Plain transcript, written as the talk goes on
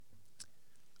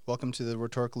Welcome to the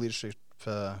Rhetorical Leadership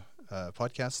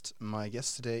podcast. My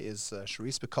guest today is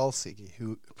Cherise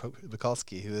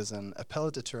Bacalski, who is an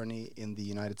appellate attorney in the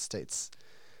United States.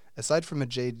 Aside from a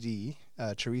JD,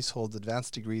 Cherise holds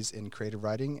advanced degrees in creative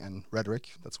writing and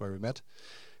rhetoric. That's where we met.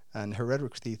 And her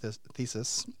rhetoric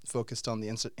thesis focused on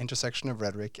the intersection of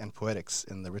rhetoric and poetics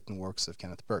in the written works of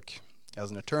Kenneth Burke. As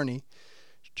an attorney,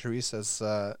 Cherise has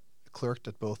clerked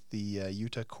at both the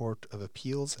Utah Court of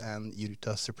Appeals and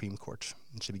Utah Supreme Court.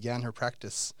 And she began her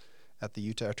practice at the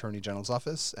Utah Attorney General's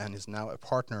office and is now a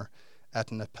partner at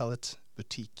an appellate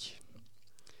boutique.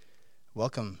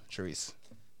 Welcome, Cherise.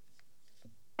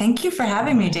 Thank you for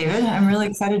having me, David. I'm really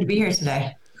excited to be here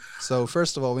today. So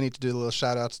first of all, we need to do a little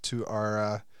shout out to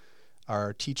our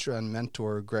teacher and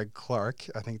mentor, Greg Clark.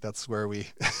 I think that's where we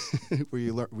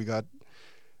got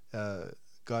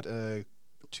to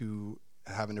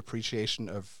have an appreciation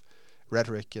of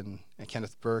rhetoric and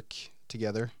Kenneth Burke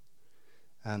together.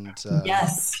 And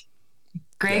yes,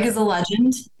 Greg is a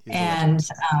legend and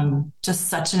just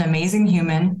such an amazing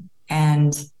human.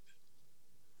 And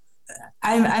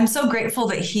I'm so grateful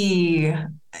that he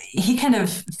kind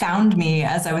of found me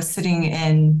as I was sitting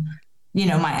in, my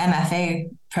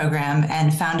MFA program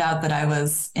and found out that I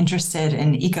was interested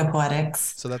in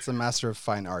eco-poetics. So that's a Master of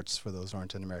Fine Arts for those who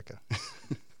aren't in America.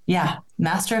 Yeah,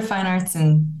 Master of Fine Arts,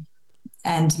 and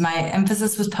my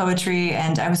emphasis was poetry,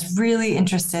 and I was really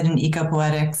interested in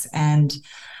eco-poetics and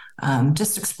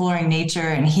just exploring nature.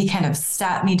 And he kind of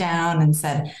sat me down and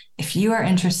said, if you are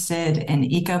interested in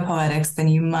eco-poetics, then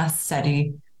you must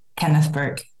study Kenneth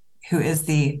Burke, who is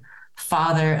the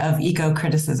father of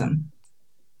eco-criticism.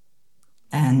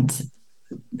 And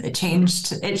it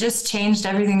just changed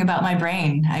everything about my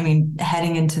brain. I mean,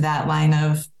 heading into that line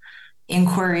of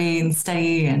inquiry and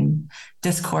study and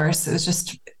discourse, it was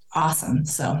just awesome.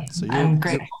 So I'm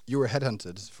grateful. You were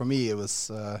headhunted. For me, it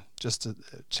was just a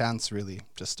chance, really,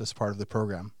 just as part of the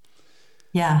program.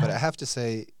 Yeah. But I have to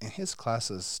say, in his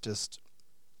classes,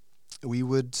 we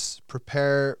would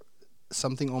prepare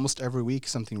something almost every week,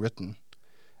 something written,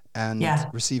 and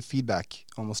receive feedback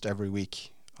almost every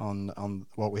week on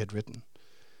what we had written.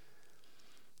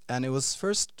 And it was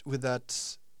first with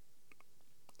that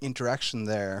interaction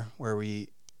there where I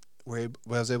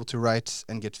was able to write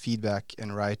and get feedback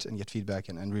and write and get feedback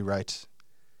and rewrite.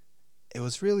 It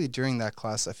was really during that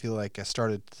class I feel like I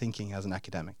started thinking as an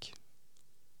academic.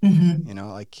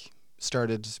 Mm-hmm.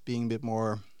 Started being a bit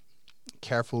more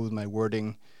careful with my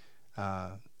wording,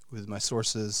 with my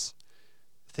sources,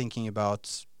 thinking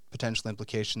about potential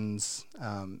implications,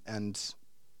 and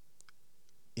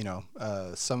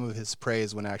some of his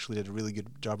praise when I actually did a really good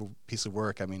piece of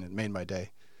work. I mean, it made my day.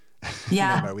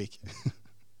 Yeah. Made my week.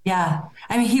 Yeah.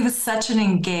 I mean, he was such an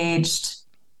engaged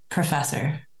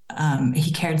professor.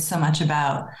 He cared so much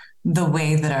about the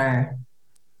way that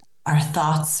our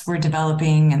thoughts were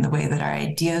developing and the way that our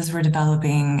ideas were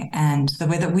developing and the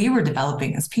way that we were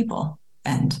developing as people.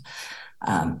 And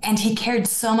he cared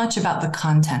so much about the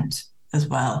content as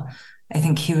well. I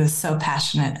think he was so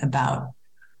passionate about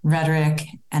rhetoric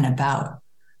and about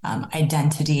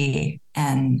identity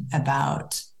and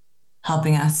about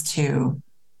helping us to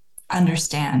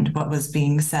understand what was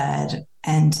being said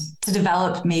and to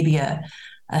develop maybe a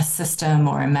system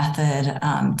or a method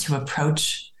to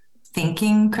approach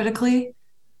thinking critically.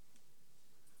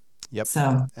 Yep.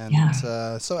 So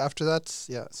after that,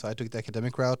 so I took the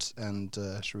academic route, and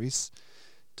Cherise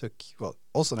took,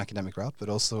 also an academic route, but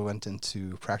also went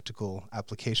into practical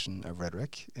application of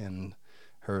rhetoric in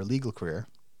her legal career.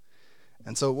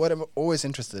 And so what I'm always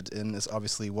interested in is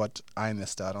obviously what I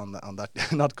missed out on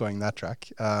that not going that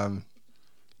track.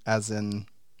 As in,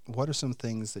 what are some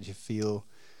things that you feel,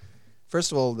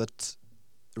 first of all, that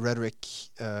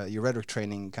your rhetoric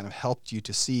training kind of helped you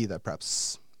to see that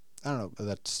perhaps,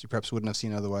 that you perhaps wouldn't have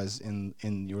seen otherwise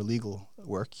in your legal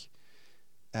work?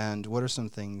 And what are some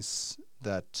things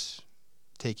that,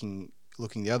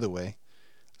 looking the other way,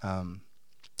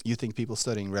 you think people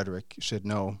studying rhetoric should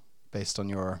know based on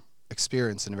your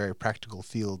experience in a very practical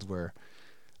field where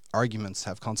arguments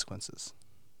have consequences?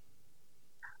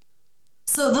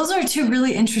 So those are two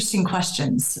really interesting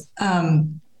questions.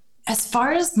 As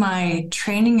far as my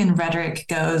training in rhetoric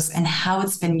goes and how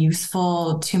it's been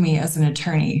useful to me as an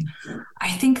attorney,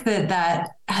 I think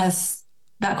that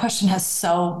question has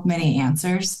so many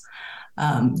answers.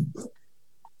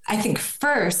 I think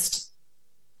first,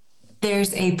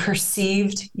 there's a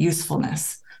perceived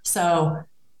usefulness. So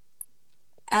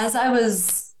as I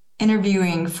was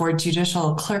interviewing for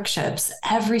judicial clerkships,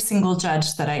 every single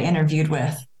judge that I interviewed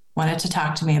with wanted to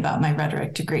talk to me about my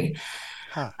rhetoric degree.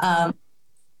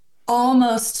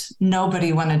 almost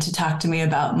nobody wanted to talk to me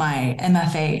about my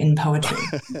MFA in poetry.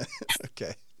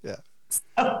 Okay. Yeah.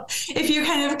 So if you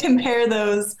kind of compare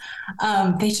those,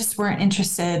 they just weren't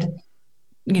interested.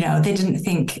 They didn't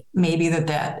think maybe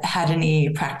that had any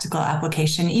practical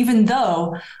application, even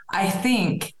though I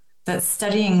think that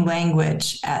studying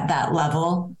language at that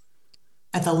level,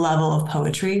 at the level of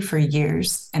poetry for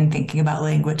years and thinking about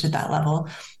language at that level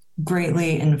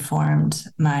greatly informed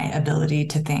my ability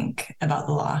to think about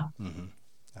the law. Mm-hmm.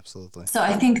 Absolutely. So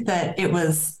I think that it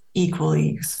was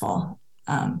equally useful.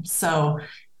 So,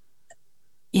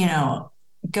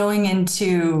 going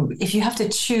into, if you have to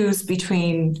choose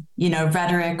between,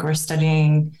 rhetoric or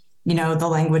studying, the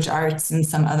language arts in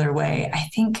some other way, I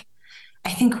think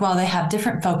while they have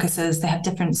different focuses, they have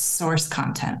different source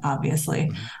content,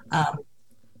 obviously. Mm-hmm.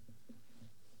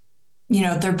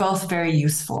 They're both very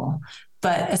useful.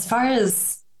 But as far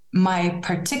as my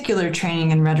particular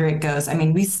training in rhetoric goes, I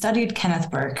mean, we studied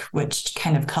Kenneth Burke, which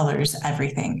kind of colors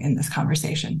everything in this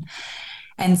conversation.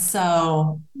 And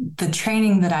so the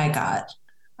training that I got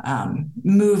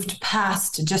moved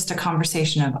past just a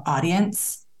conversation of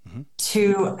audience mm-hmm.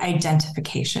 to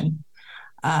identification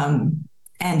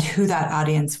and who that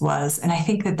audience was. And I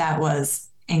think that was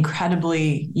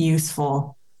incredibly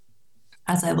useful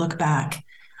as I look back.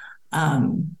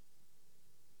 And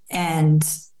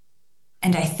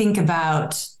I think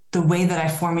about the way that I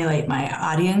formulate my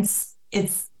audience,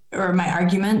 or my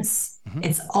arguments, mm-hmm.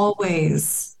 it's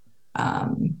always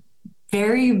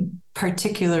very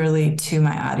particularly to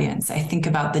my audience. I think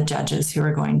about the judges who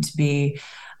are going to be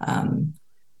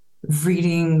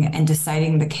reading and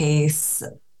deciding the case.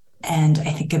 And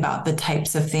I think about the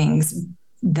types of things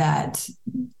that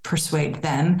persuade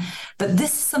them. But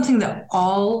this is something that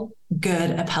all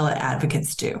good appellate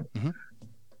advocates do. Mm-hmm.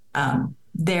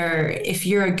 If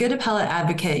you're a good appellate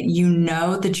advocate, you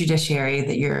know the judiciary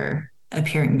that you're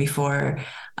appearing before.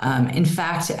 In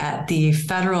fact, in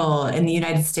the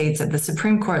United States, at the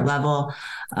Supreme Court level,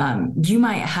 you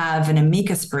might have an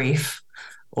amicus brief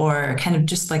or kind of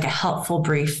just like a helpful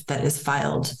brief that is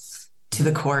filed to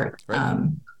the court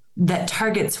that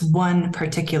targets one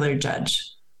particular judge.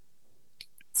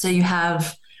 So you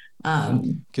have,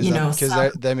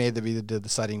 because they may be the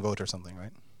deciding vote or something,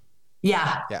 right?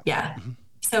 Yeah. Mm-hmm.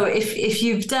 So if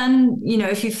you've done,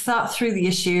 if you've thought through the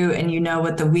issue and you know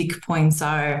what the weak points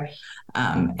are,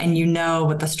 and you know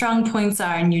what the strong points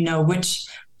are, and you know which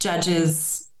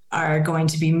judges are going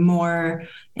to be more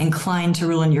inclined to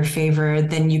rule in your favor,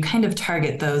 then you kind of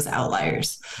target those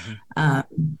outliers.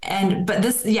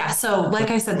 Mm-hmm. So like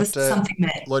I said, this is something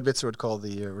that Lloyd Bitzer would call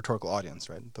the rhetorical audience,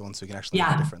 right? The ones who can actually make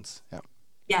a difference. Yeah.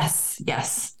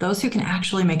 Yes. Those who can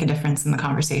actually make a difference in the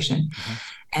conversation. Mm-hmm.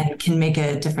 And can make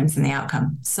a difference in the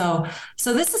outcome. So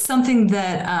this is something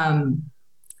that,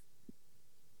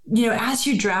 as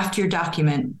you draft your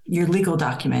document, your legal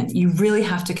document, you really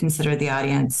have to consider the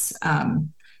audience.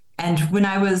 And when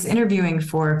I was interviewing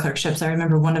for clerkships, I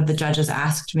remember one of the judges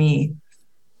asked me,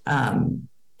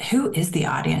 who is the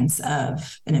audience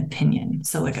of an opinion?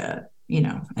 So like an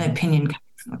opinion coming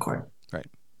from the court. Right.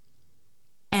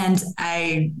 And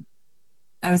I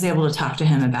was able to talk to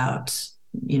him about,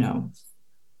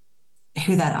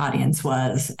 who that audience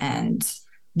was and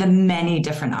the many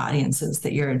different audiences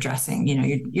that you're addressing.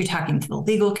 You're talking to the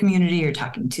legal community, you're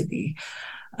talking to the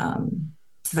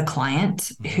client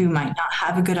mm-hmm. who might not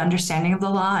have a good understanding of the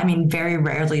law. I mean, very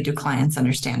rarely do clients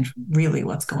understand really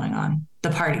what's going on.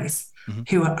 The parties mm-hmm.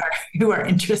 who are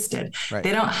interested, right.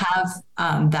 They don't have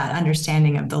that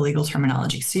understanding of the legal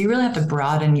terminology. So you really have to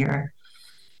broaden your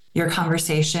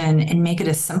conversation and make it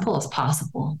as simple as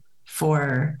possible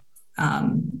for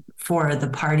the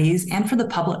parties and for the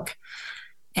public.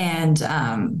 And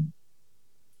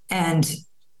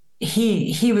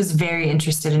he was very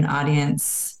interested in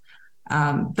audience.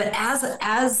 But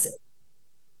as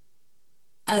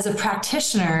a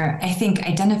practitioner, I think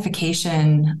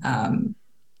identification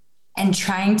and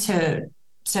trying to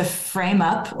frame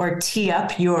up or tee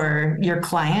up your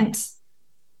client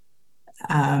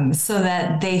so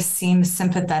that they seem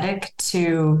sympathetic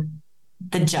to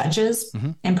the judges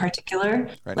mm-hmm. in particular,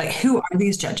 right. Like who are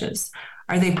these judges?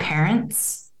 Are they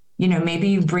parents? Maybe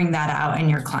you bring that out in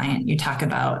your client. You talk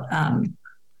about,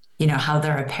 how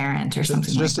they're a parent or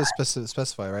something just like to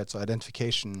specify, right? So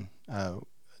identification,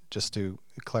 just to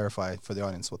clarify for the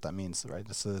audience what that means, right?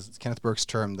 This is Kenneth Burke's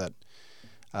term that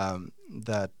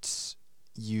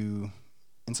you,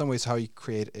 in some ways, how you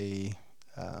create a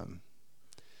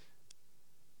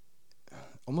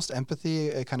almost empathy,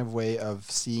 a kind of way of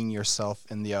seeing yourself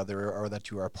in the other, or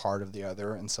that you are a part of the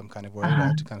other in some kind of way,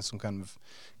 right? Kind of some kind of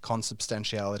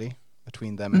consubstantiality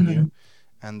between them mm-hmm. and you,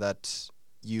 and that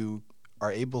you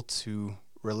are able to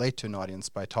relate to an audience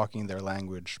by talking their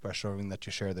language, by showing that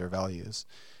you share their values.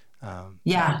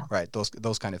 Yeah. Right.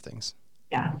 Those kind of things.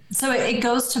 Yeah. So it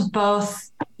goes to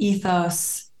both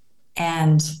ethos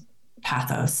and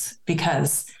pathos,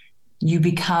 because you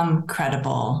become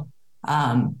credible.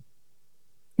 Now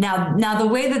the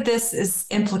way that this is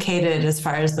implicated as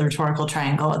far as the rhetorical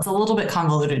triangle, it's a little bit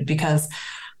convoluted because,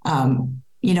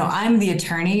 I'm the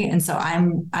attorney, and so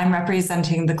I'm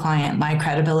representing the client. My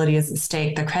credibility is at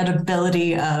stake. The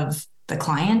credibility of the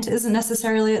client isn't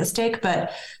necessarily at stake,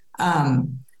 but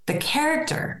the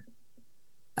character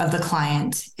of the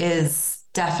client is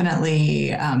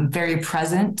definitely very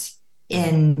present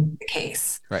in the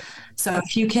case. Right. So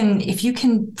if you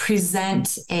can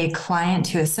present a client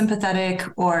who is sympathetic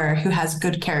or who has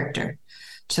good character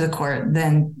to the court,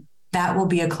 then that will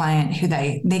be a client who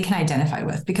they can identify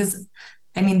with. Because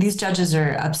these judges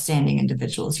are upstanding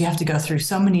individuals. You have to go through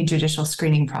so many judicial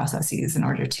screening processes in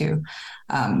order to,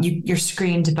 you're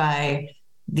screened by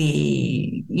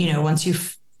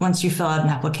once you fill out an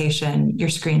application, you're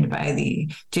screened by the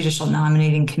judicial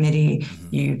nominating committee.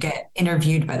 Mm-hmm. You get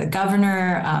interviewed by the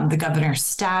governor's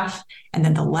staff, and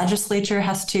then the legislature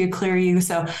has to clear you.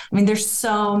 So, there's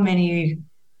so many,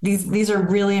 these are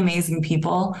really amazing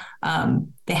people.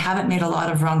 They haven't made a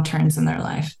lot of wrong turns in their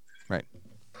life. Right.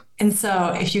 And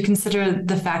so if you consider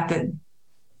the fact that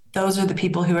those are the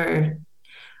people who are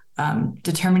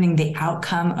determining the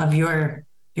outcome of your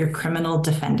criminal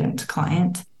defendant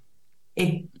client,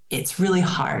 it's really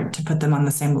hard to put them on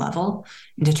the same level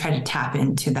and to try to tap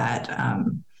into that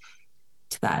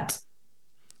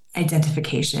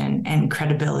identification and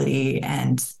credibility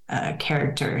and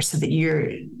character, so that you're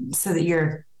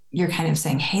kind of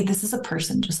saying, hey, this is a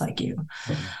person just like you.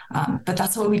 But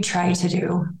that's what we try to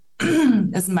do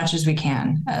as much as we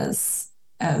can as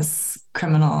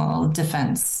criminal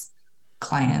defense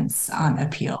clients on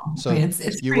appeal. So it's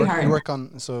pretty hard.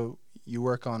 You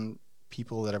work on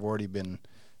people that have already been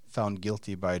found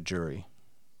guilty by a jury.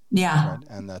 Yeah. Right?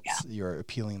 And that's you're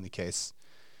appealing the case.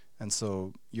 And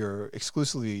so you're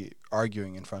exclusively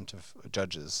arguing in front of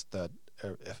judges that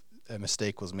a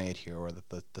mistake was made here, or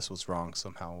that this was wrong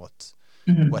somehow,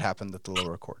 what happened at the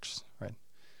lower courts, right?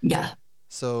 Yeah.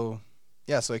 So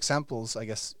examples, I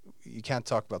guess you can't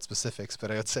talk about specifics,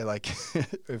 but I would say, like,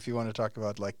 if you want to talk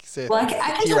about, like, say, well, I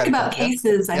can talk about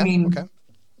cases. Okay.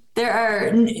 There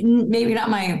are maybe not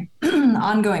my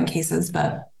ongoing cases,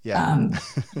 but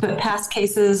but past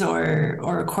cases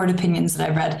or court opinions that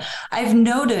I've read. I've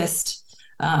noticed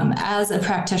as a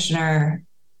practitioner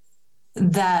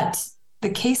that the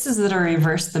cases that are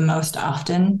reversed the most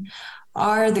often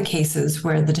are the cases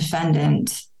where the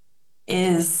defendant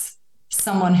is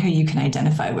someone who you can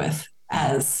identify with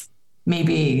as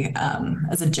maybe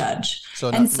as a judge. So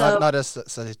not as a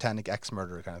satanic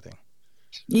ex-murderer kind of thing.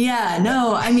 Yeah,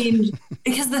 no,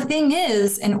 because the thing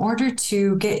is, in order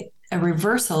to get a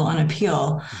reversal on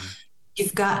appeal,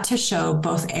 you've got to show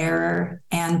both error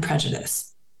and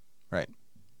prejudice. Right.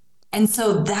 And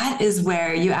so that is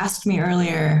where you asked me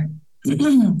earlier,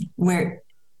 where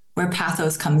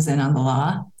pathos comes in on the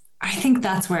law. I think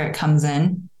that's where it comes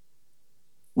in.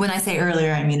 When I say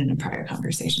earlier, I mean in a prior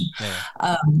conversation,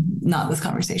 not this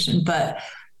conversation, but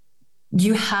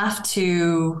you have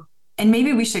to. And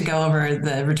maybe we should go over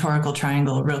the rhetorical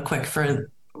triangle real quick for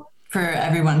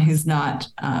everyone who's not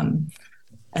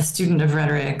a student of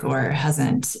rhetoric or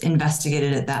hasn't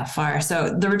investigated it that far.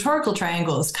 So the rhetorical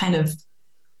triangle is kind of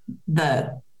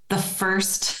the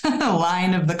first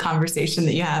line of the conversation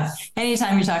that you have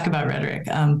anytime you talk about rhetoric.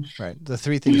 Right. The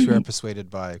three things we are persuaded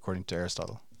by, according to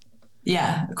Aristotle.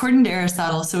 Yeah, according to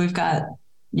Aristotle. So you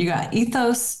got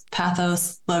ethos,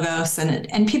 pathos, logos,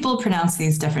 and people pronounce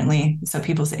these differently. So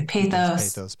people say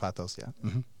pathos. Pathos, yeah.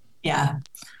 Mm-hmm. Yeah.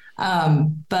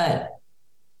 But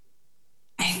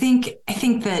I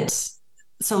think that,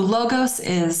 so logos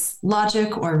is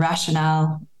logic or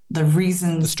rationale, the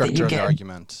reasons, the structure of the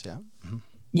argument, yeah. Mm-hmm.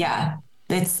 Yeah.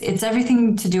 It's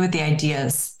everything to do with the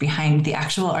ideas behind the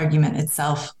actual argument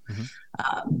itself.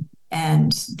 Mm-hmm.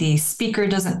 And the speaker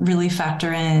doesn't really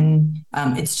factor in.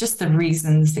 It's just the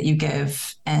reasons that you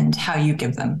give and how you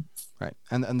give them. Right.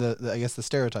 And I guess the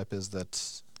stereotype is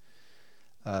that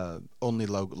only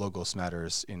logos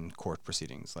matters in court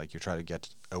proceedings. Like, you try to get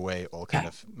away all kind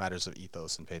of matters of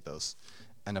ethos and pathos.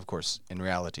 And of course, in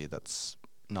reality, that's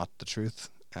not the truth,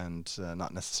 and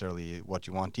not necessarily what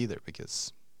you want either,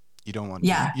 because you don't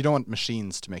want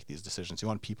machines to make these decisions. You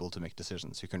want people to make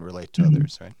decisions who can relate to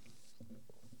others, right?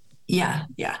 Yeah.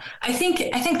 I think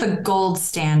the gold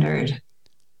standard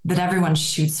that everyone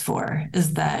shoots for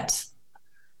is that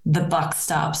the buck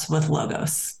stops with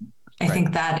logos. I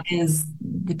think that is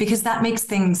because that makes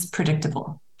things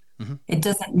predictable. Mm-hmm. It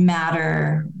doesn't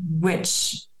matter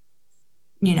which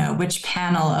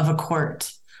panel of a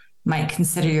court might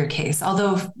consider your case,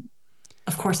 although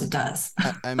of course it does.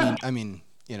 I mean,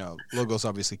 logos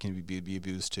obviously can be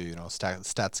abused too.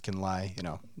 Stats can lie.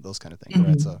 Those kind of things,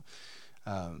 Mm-hmm. right? So,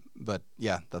 but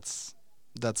yeah, that's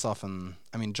often.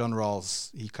 I mean, John Rawls,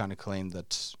 he kind of claimed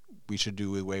that we should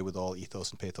do away with all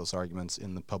ethos and pathos arguments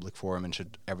in the public forum,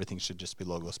 and everything should just be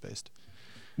logos based.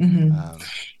 Mm-hmm.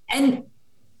 And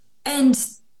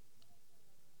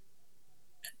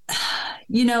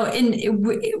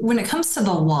when it comes to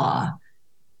the law,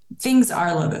 things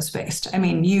are logos based. I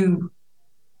mean, you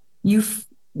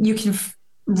can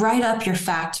write up your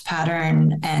fact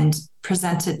pattern and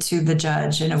present it to the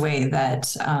judge in a way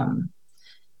that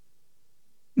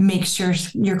makes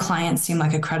your client seem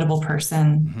like a credible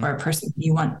person, mm-hmm. or a person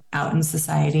you want out in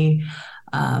society.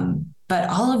 But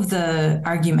all of the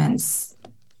arguments,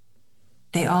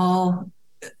 they all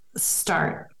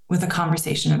start with a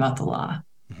conversation about the law.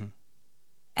 Mm-hmm.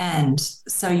 And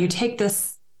so you take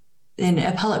this in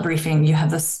appellate briefing, you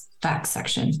have this facts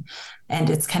section, and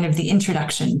it's kind of the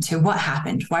introduction to what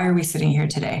happened. Why are we sitting here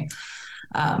today?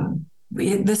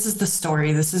 This is the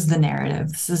story. This is the narrative.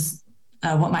 This is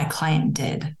what my client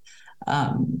did.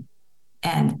 And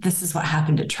this is what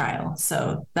happened at trial.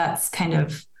 So that's kind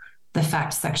of the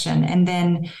fact section. And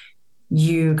then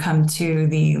you come to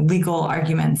the legal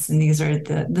arguments, and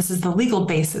this is the legal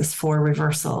basis for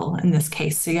reversal in this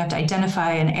case. So you have to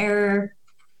identify an error,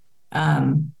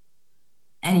 and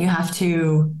you have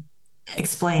to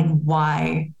explain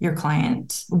why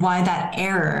that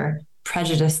error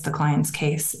prejudiced the client's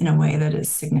case in a way that is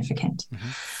significant. Mm-hmm.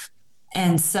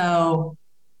 And so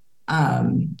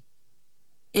the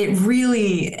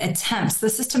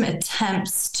system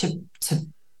attempts to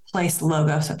place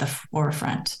logos at the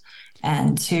forefront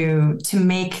and to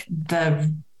make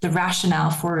the rationale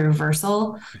for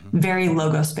reversal, mm-hmm. very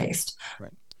logos based.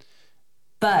 Right.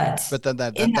 But then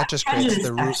that just creates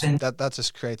the room. That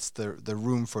just creates the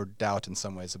room for doubt in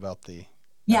some ways about the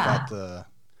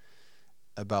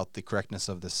correctness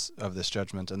of this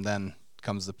judgment, and then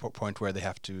comes the point where they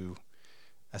have to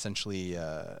essentially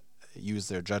use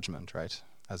their judgment, right,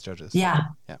 as judges. Yeah.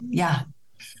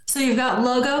 So you've got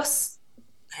logos,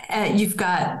 you've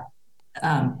got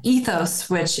ethos,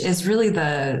 which is really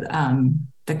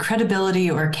the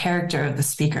credibility or character of the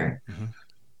speaker. Mm-hmm.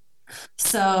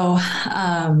 So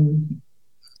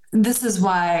this is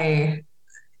why,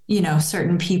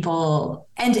 certain people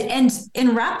and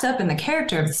wrapped up in the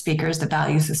character of the speaker is the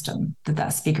value system that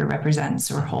speaker represents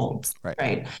or holds.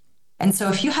 Right. And so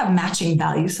if you have matching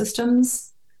value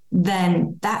systems,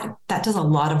 then that does a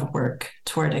lot of work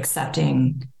toward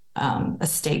accepting a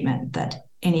statement that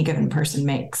any given person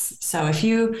makes. So if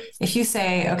you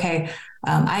say, okay,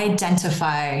 I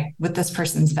identify with this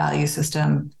person's value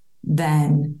system,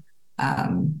 then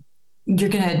you're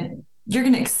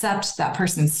gonna accept that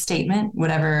person's statement,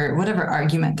 whatever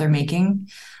argument they're making,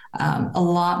 a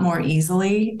lot more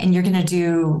easily, and you're gonna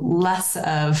do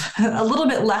a little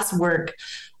bit less work,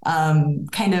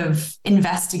 kind of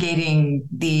investigating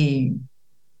the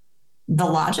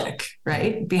logic,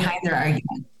 right, behind their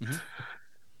argument.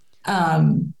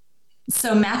 Mm-hmm.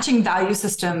 So matching value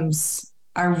systems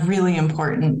are really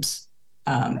important,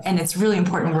 and it's really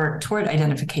important work toward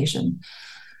identification.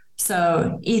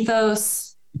 So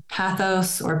ethos,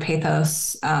 pathos or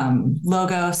pathos,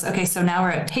 logos. Okay, so now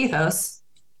we're at pathos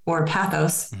or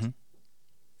pathos. Mm-hmm.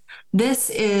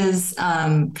 This is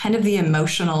kind of the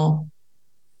emotional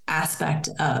aspect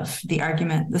of the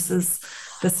argument. This is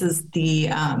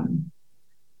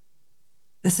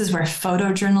where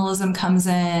photojournalism comes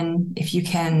in. If you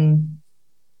can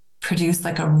produce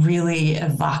like a really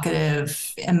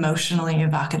emotionally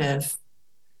evocative,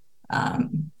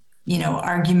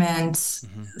 argument,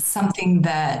 mm-hmm. something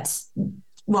that,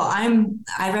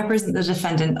 I represent the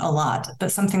defendant a lot,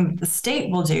 but something that the state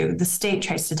will do, the state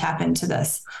tries to tap into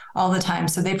this all the time.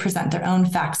 So they present their own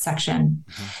facts section,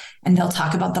 mm-hmm. and they'll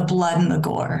talk about the blood and the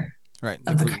gore. Right.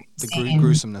 The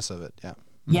gruesomeness of it. Yeah.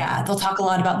 Mm-hmm. Yeah. They'll talk a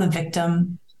lot about the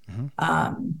victim, mm-hmm.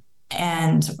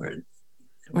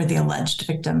 Or the alleged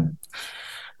victim.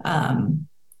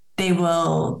 They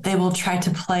will try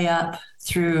to play up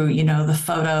through, the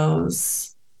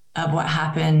photos of what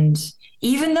happened,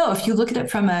 even though if you look at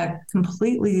it from a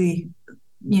completely,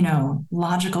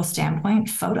 logical standpoint,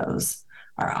 photos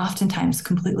are oftentimes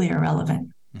completely irrelevant.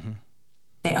 Mm-hmm.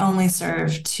 They only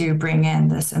serve to bring in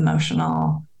this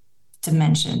emotional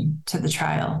dimension to the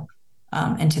trial,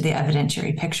 and to the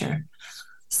evidentiary picture.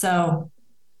 So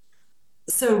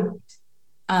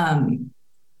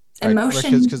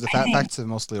emotion. Because the facts have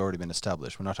mostly already been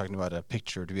established. We're not talking about a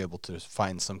picture to be able to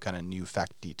find some kind of new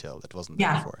fact detail that wasn't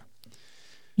there before.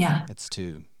 Yeah. It's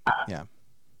to,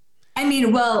 I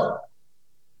mean, well,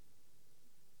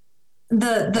 at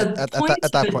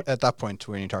that point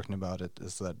when you're talking about it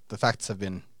is that the facts have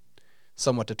been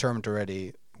somewhat determined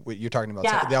already. What you're talking about,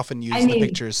 so they often use the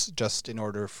pictures just in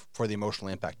order for the emotional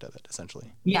impact of it,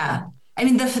 essentially. Yeah. I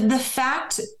mean, the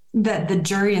fact that the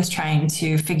jury is trying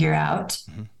to figure out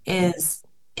is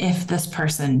if this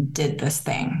person did this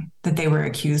thing that they were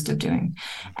accused of doing.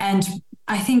 And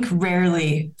I think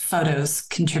rarely photos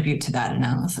contribute to that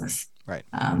analysis. Right.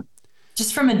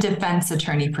 Just from a defense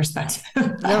attorney perspective.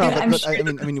 I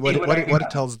mean, what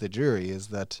it tells the jury is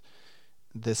that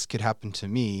this could happen to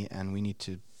me, and we need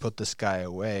to put this guy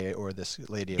away or this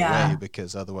lady away,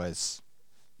 because otherwise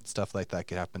stuff like that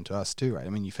could happen to us too, right? I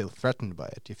mean, you feel threatened by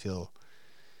it. You feel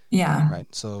right.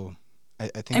 So I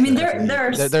think. I mean,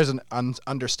 there's an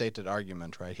understated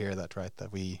argument right here that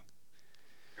we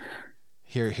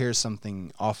here's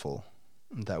something awful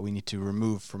that we need to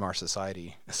remove from our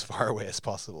society as far away as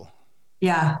possible.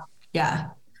 Yeah.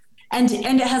 And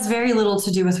it has very little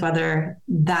to do with whether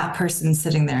that person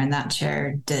sitting there in that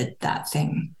chair did that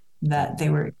thing that they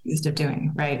were accused of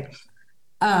doing, right?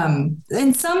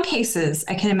 In some cases,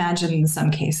 I can imagine in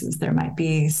some cases there might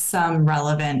be some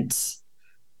relevant,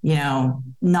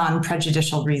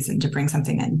 non-prejudicial reason to bring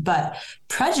something in. But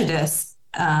prejudice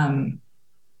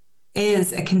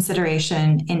is a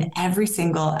consideration in every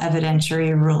single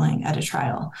evidentiary ruling at a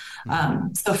trial.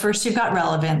 So first you've got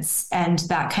relevance, and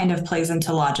that kind of plays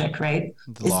into logic, right?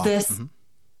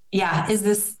 Is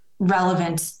this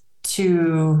relevant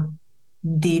to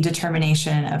the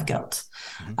determination of guilt?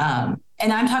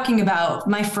 And I'm talking about,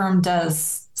 my firm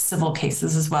does civil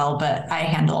cases as well, but I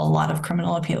handle a lot of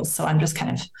criminal appeals. So I'm just kind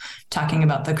of talking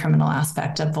about the criminal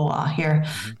aspect of the law here.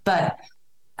 But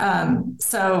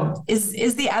so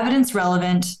is the evidence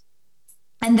relevant?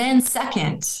 And then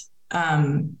second,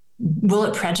 will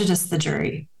it prejudice the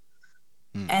jury?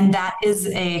 And that is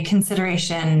a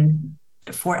consideration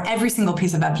for every single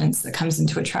piece of evidence that comes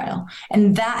into a trial.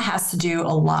 And that has to do a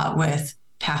lot with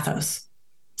pathos.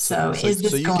 So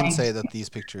you can say that these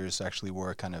pictures actually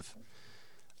were kind of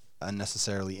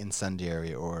unnecessarily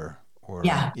incendiary or But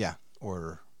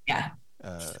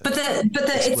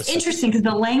it's interesting because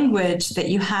the language that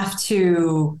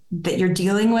you're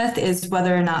dealing with is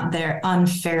whether or not they're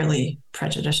unfairly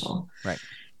prejudicial. Right.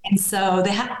 And so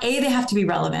they have to be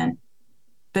relevant,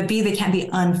 but B, they can't be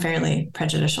unfairly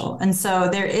prejudicial. And so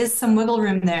there is some wiggle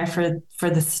room there for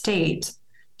the state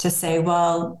to say,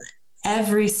 well,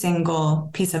 every single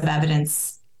piece of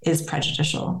evidence is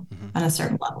prejudicial on a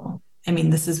certain level. I mean,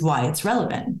 this is why it's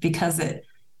relevant, because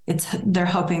they're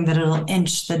hoping that it'll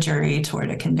inch the jury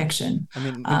toward a conviction. I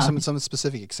mean, some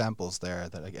specific examples there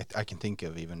that I can think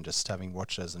of, even just having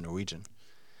watched as a Norwegian,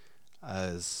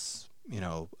 as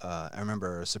I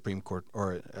remember a Supreme Court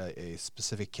or a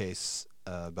specific case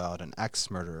about an axe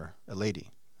murderer, a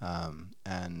lady,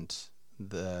 and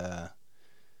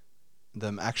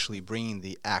them actually bringing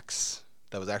the axe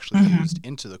that was actually used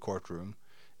into the courtroom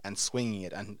and swinging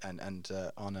it and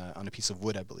on a piece of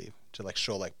wood, I believe, to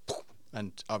show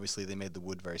and obviously they made the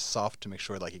wood very soft to make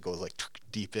sure it goes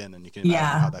deep in, and you can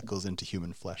imagine how that goes into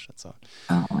human flesh and so on.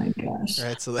 Oh my gosh.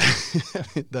 Right. So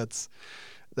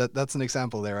that's an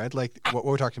example there, right? What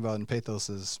we're talking about in pathos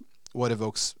is what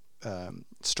evokes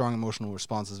strong emotional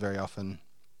responses, very often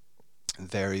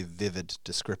very vivid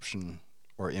description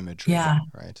or imagery,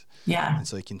 right? Yeah. And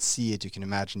so you can see it, you can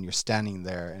imagine you're standing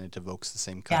there, and it evokes the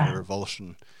same kind of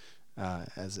revulsion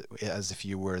as if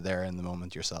you were there in the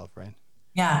moment yourself, right?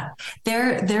 Yeah.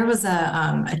 There was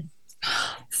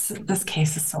this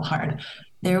case is so hard.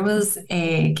 There was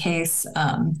a case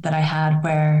that I had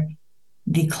where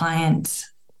the client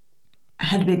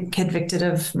had been convicted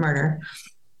of murder,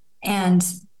 and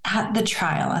at the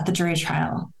jury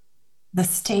trial, the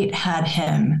state had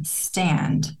him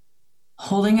stand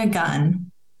holding a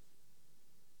gun,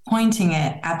 pointing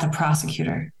it at the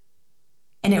prosecutor.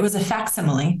 And it was a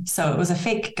facsimile, so it was a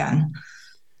fake gun.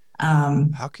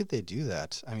 How could they do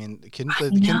that? I mean, couldn't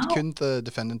the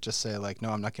defendant just say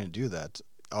no, I'm not going to do that?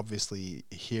 Obviously,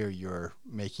 here you're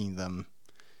making them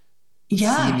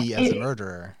see me as a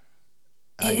murderer.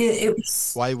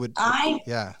 Why would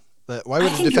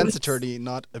the defense attorney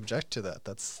not object to that?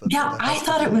 I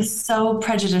thought it was so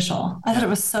prejudicial.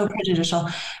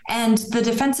 And the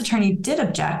defense attorney did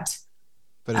object.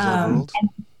 But it's overruled.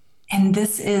 And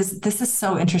this is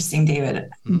so interesting,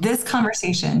 David. This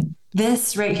conversation,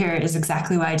 this right here is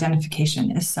exactly why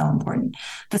identification is so important.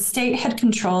 The state had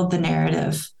controlled the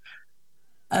narrative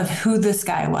of who this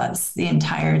guy was the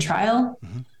entire trial,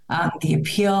 the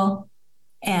appeal.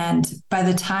 And by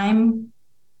the time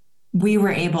by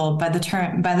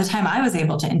the time I was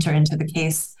able to enter into the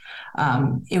case,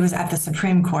 it was at the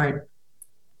Supreme Court,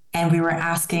 and we were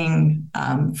asking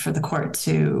for the court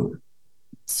to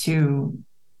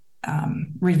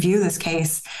review this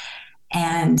case.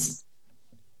 And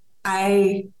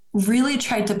I really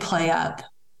tried to play up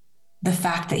the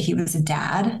fact that he was a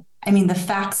dad. I mean, the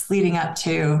facts leading up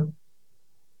to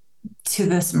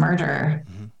this murder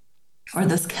or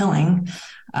this killing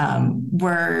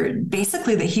were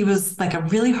basically that he was like a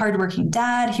really hardworking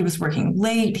dad. He was working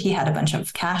late. He had a bunch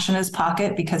of cash in his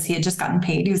pocket because he had just gotten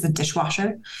paid. He was a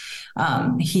dishwasher.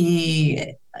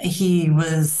 He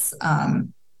was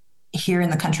here in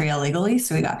the country illegally,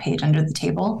 so he got paid under the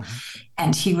table,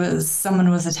 and someone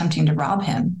was attempting to rob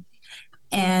him.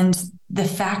 And the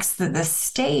facts that the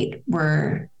state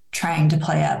were trying to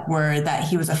play up were that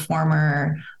he was a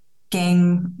former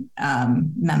gang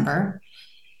member,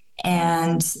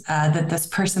 and that this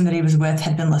person that he was with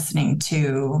had been listening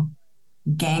to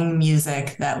gang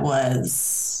music that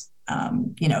was,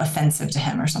 offensive to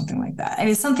him or something like that. I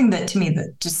mean, something that to me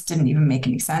that just didn't even make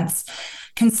any sense,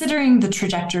 considering the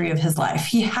trajectory of his life.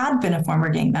 He had been a former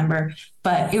gang member,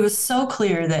 but it was so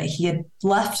clear that he had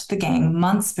left the gang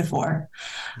months before.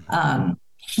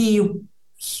 He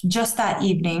just that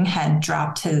evening had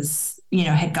dropped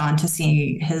had gone to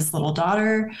see his little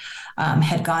daughter,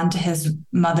 had gone to his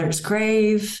mother's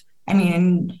grave. I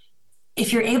mean,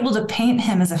 if you're able to paint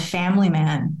him as a family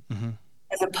man,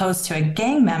 as opposed to a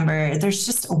gang member, there's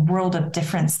just a world of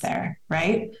difference there,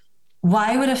 right?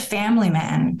 Why would a family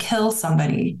man kill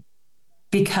somebody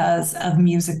because of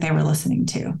music they were listening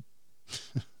to?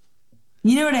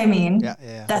 You know what I mean?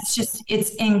 Yeah. That's just,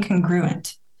 it's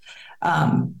incongruent.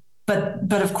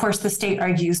 But of course the state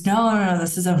argues, no,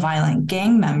 this is a violent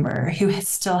gang member who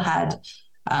still had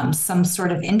some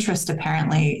sort of interest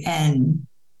apparently in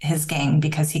his gang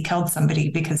because he killed somebody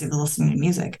because he was listening to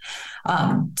music.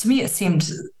 To me, it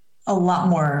seemed a lot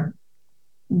more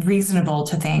reasonable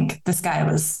to think this guy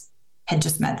had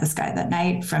just met this guy that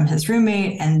night from his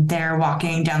roommate, and they're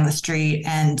walking down the street,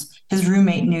 and his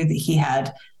roommate knew that he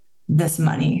had this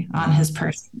money on his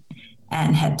person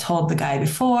and had told the guy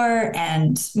before.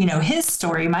 And, his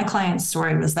story, my client's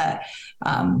story, was that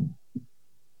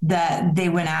they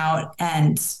went out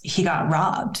and he got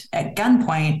robbed at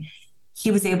gunpoint. He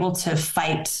was able to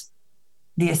fight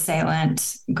the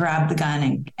assailant, grab the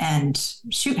gun and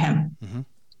shoot him.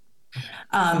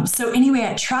 So anyway,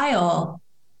 at trial,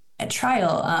 the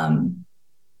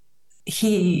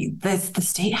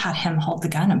state had him hold the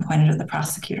gun and point it at the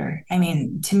prosecutor. I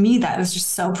mean, to me, that was just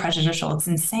so prejudicial. It's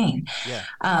insane. Yeah.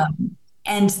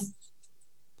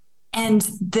 And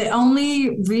the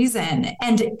only reason,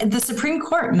 and the Supreme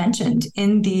Court mentioned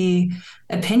in the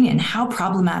opinion how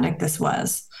problematic this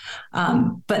was,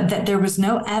 but that there was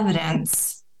no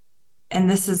evidence. And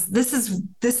this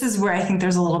is where I think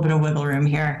there's a little bit of wiggle room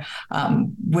here,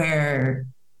 where,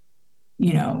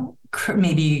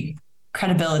 maybe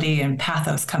credibility and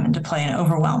pathos come into play and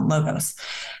overwhelm logos.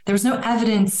 There was no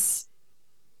evidence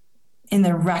in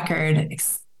the record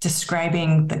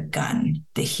describing the gun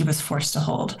that he was forced to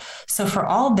hold. So for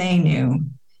all they knew,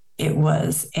 it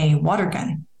was a water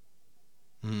gun.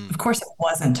 Of course, it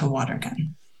wasn't a water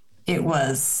gun. It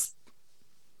was,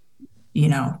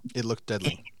 it looked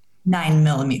deadly.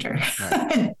 9mm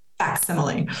right.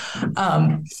 Facsimile.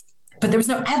 But there was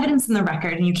no evidence in the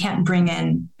record, and you can't bring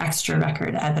in extra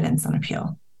record evidence on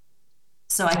appeal.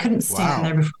 So I couldn't stand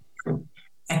there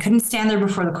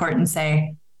before the court and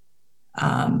say,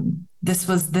 this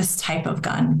was this type of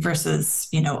gun versus,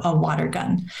 a water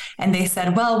gun. And they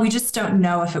said, well, we just don't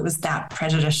know if it was that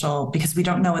prejudicial because we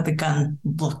don't know what the gun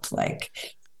looked like.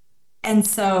 And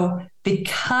so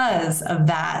because of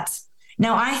that,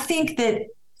 now I think that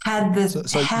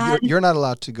you're not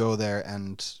allowed to go there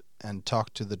and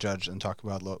talk to the judge and talk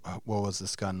about what was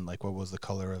this gun, like what was the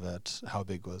color of it, how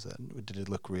big was it, did it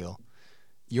look real?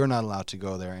 You're not allowed to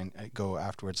go there and go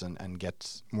afterwards and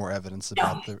get more evidence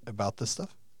about this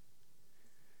stuff?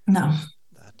 No.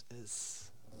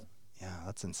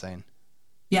 That's insane.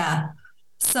 Yeah.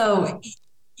 So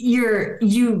you're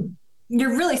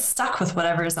really stuck with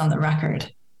whatever is on the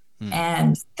record.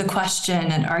 And the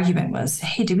question and argument was,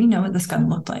 hey, do we know what this gun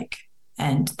looked like?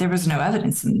 And there was no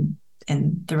evidence in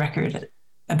the record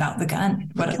about the gun,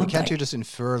 what it looked like. Can't you just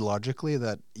infer logically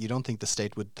that you don't think the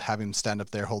state would have him stand up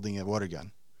there holding a water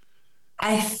gun?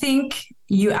 I think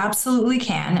you absolutely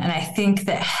can. And I think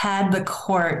that had the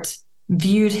court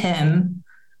viewed him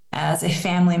as a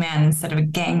family man instead of a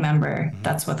gang member,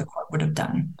 that's what the court would have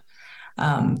done. So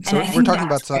and I we're think talking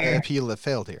about that's where, an appeal that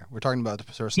failed here. We're talking about the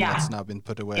person yeah, that's now been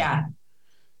put away yeah, yeah,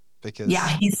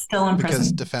 because he's still in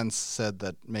prison. defense said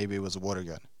that maybe it was a water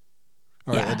gun.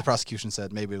 Or Yeah, the prosecution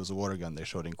said maybe it was a water gun they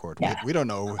showed in court. yeah. We don't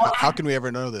know. Well, How can we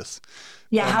ever know this?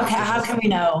 yeah, Oh my how goodness. can we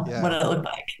know what Yeah. it looked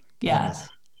like? Yeah.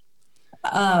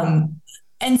 Goodness.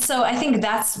 And so I think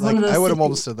that's one Like of I those would have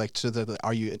situations. almost said like,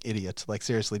 are you an idiot? Like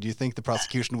seriously, do you think the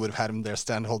prosecution would have had him there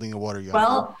stand holding a water gun?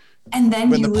 Well, and then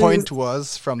When you the lose point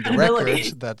was from the record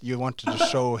credibility. that you wanted to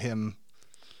show him.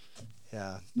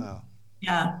 Yeah. No.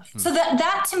 Yeah. So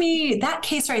that to me, that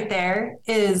case right there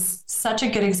is such a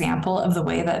good example of the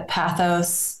way that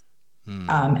pathos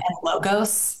and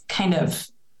logos kind of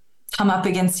come up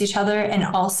against each other, and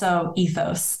also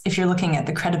ethos, if you're looking at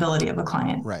the credibility of a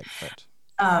client. Right. Right.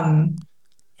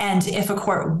 And if a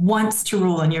court wants to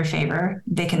rule in your favor,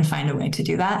 they can find a way to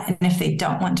do that. And if they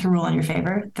don't want to rule in your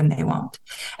favor, then they won't.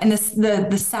 And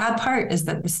the sad part is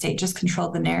that the state just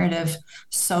controlled the narrative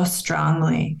so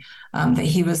strongly that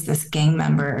he was this gang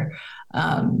member.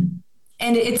 And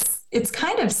it's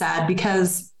kind of sad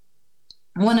because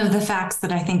one of the facts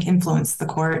that I think influenced the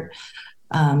court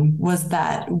was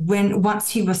that once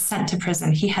he was sent to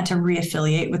prison, he had to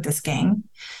reaffiliate with this gang.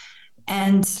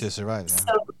 And to survive. Yeah.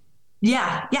 so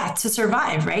yeah, to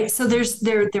survive, right? So there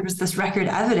was this record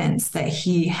evidence that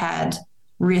he had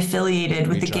reaffiliated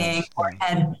with the gang, or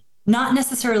had not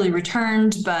necessarily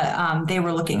returned, but they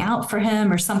were looking out for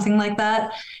him or something like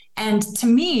that. And to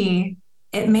me,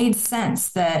 it made sense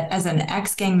that as an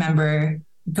ex-gang member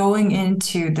going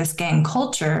into this gang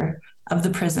culture of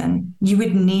the prison, you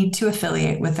would need to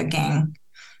affiliate with a gang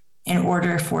in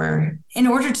order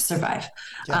to survive.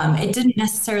 Yeah. It didn't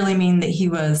necessarily mean that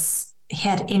he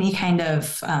had any kind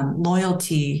of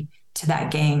loyalty to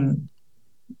that gang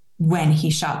when he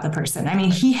shot the person. I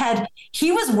mean,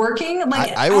 he was working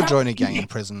like I would join a gang in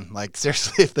prison. Like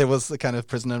seriously, if there was the kind of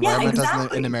prison environment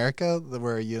as in America,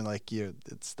 where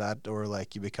it's that, or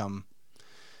like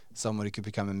somebody could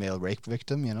become a male rape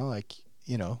victim.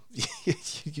 You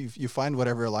find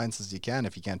whatever alliances you can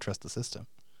if you can't trust the system.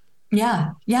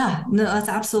 Yeah. No, that's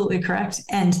absolutely correct.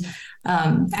 And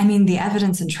I mean, the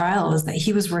evidence in trial was that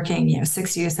he was working,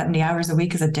 60 to 70 hours a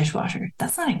week as a dishwasher.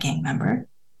 That's not a gang member.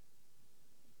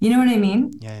 You know what I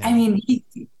mean? Yeah. I mean,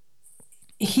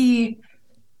 he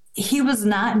was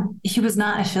not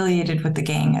affiliated with the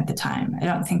gang at the time. I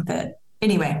don't think that.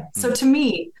 Anyway, so to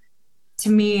me,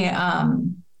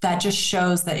 that just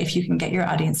shows that if you can get your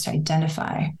audience to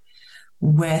identify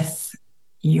with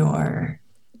your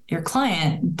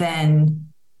client,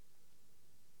 then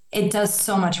it does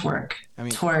so much work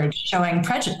toward showing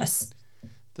prejudice.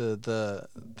 The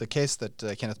case that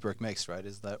Kenneth Burke makes, right,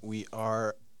 is that we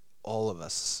are, all of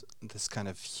us, this kind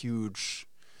of huge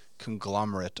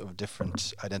conglomerate of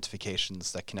different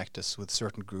identifications that connect us with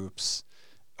certain groups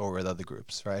or with other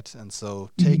groups, right? And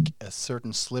so take a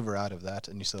certain sliver out of that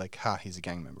and you say like, he's a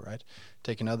gang member, right?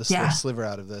 Take another sliver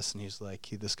out of this and he's like,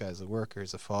 this guy's a worker,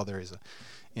 he's a father, he's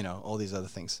all these other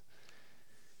things.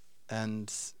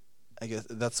 And I guess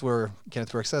that's where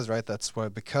Kenneth Burke says, right? That's why,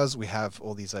 because we have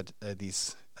all these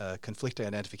conflicting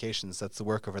identifications, that's the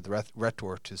work of the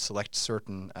rhetor to select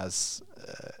certain as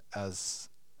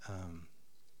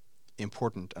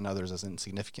important and others as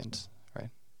insignificant, right?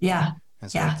 Yeah.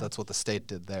 And so that's what the state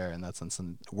did there in that sense,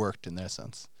 and worked in their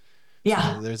sense.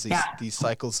 Yeah. So there's these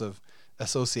cycles of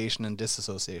association and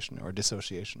disassociation, or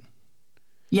dissociation.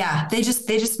 Yeah, they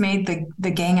just made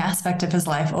the gang aspect of his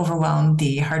life overwhelm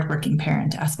the hardworking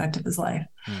parent aspect of his life.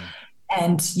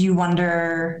 And you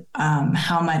wonder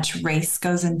how much race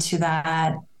goes into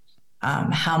that,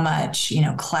 how much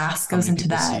class goes into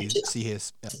that. See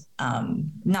his.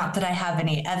 Not that I have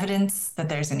any evidence that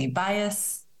there's any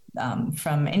bias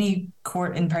from any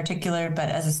court in particular, but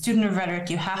as a student of rhetoric,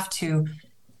 you have to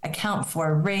account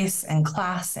for race and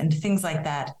class and things like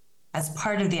that as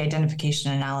part of the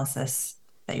identification analysis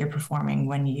that you're performing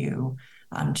when you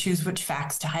choose which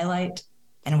facts to highlight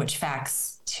and which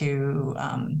facts to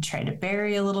try to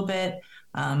bury a little bit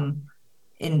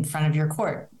in front of your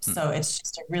court. So it's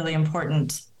just a really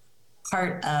important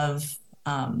part of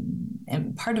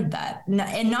that.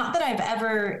 And not that I've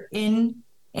ever, in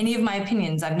any of my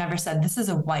opinions, I've never said this is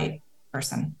a white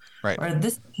person, right, or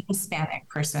this is a Hispanic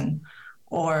person,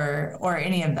 or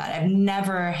any of that.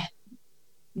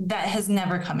 That has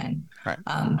never come in. Right.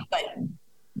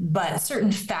 But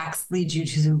certain facts lead you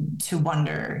to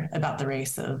wonder about the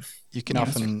race of. You can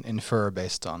often infer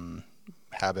based on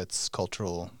habits,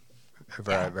 cultural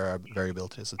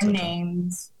variabilities, etc.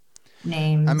 Names.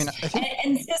 I mean, I think,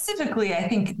 and specifically, I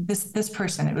think this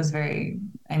person, it was very.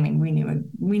 I mean,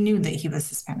 we knew that he was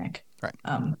Hispanic, right?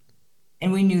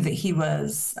 and we knew that he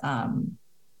was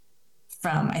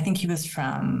I think he was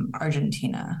from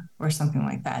Argentina or something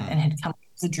like that, and had come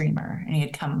as a dreamer, and he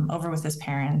had come over with his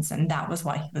parents, and that was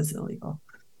why he was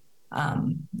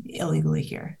illegally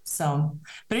here. So,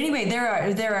 but anyway,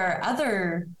 there are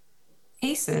other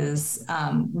cases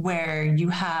where you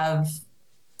have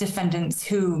defendants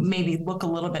who maybe look a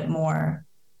little bit more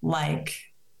like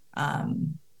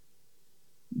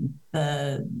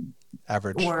the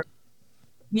average,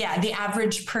 the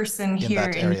average person in here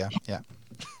that area.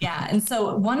 Yeah. And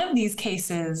so one of these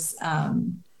cases that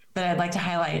I'd like to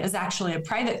highlight is actually a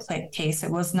private case.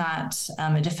 It was not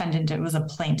a defendant, it was a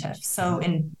plaintiff. So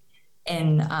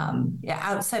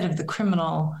outside of the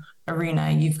criminal arena,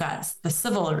 you've got the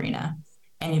civil arena,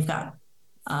 and you've got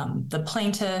the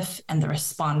plaintiff and the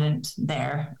respondent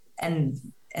there. And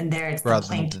there it's rather the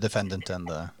plaintiff. than the defendant and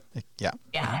the,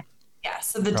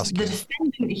 So the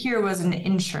defendant here was an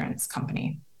insurance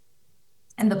company,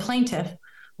 and the plaintiff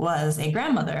was a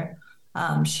grandmother.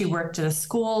 She worked at a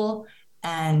school,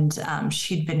 and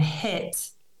she'd been hit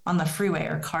on the freeway.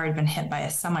 Her car had been hit by a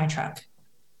semi-truck.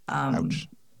 Ouch.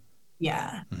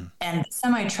 Yeah. And the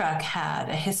semi-truck had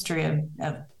a history of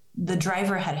the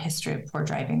driver had a history of poor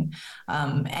driving,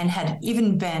 and had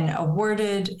even been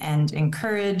awarded and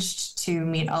encouraged to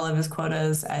meet all of his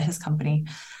quotas at his company.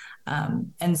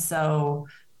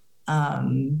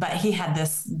 But he had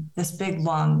this big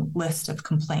long list of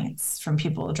complaints from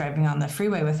people driving on the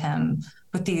freeway with him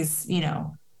with these,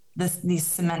 these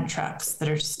cement trucks that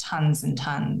are just tons and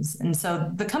tons. And so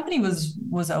the company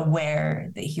was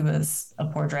aware that he was a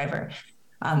poor driver.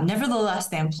 Nevertheless,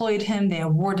 they employed him, they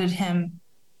awarded him,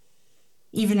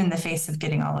 even in the face of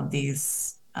getting all of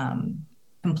these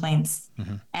complaints.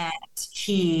 And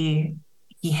he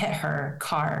hit her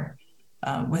car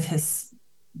with his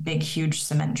big, huge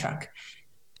cement truck.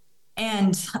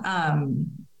 And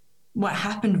what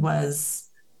happened was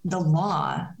the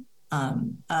law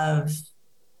of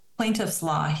plaintiff's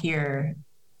law here,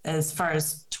 as far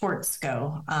as torts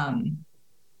go,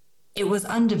 it was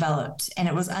undeveloped, and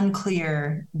it was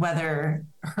unclear whether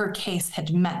her case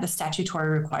had met the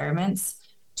statutory requirements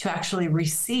to actually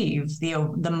receive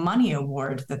the money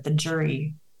award that the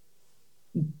jury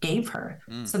gave her.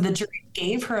 So the jury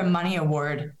gave her a money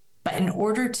award, but in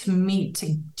order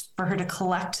for her to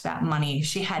collect that money,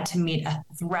 she had to meet a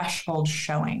threshold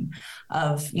showing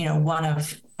of, one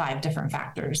of 5 different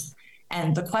factors.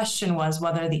 And the question was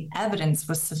whether the evidence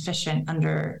was sufficient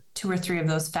under 2 or 3 of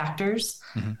those factors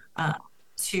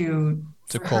to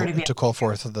call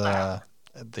forth the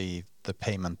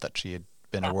payment that she had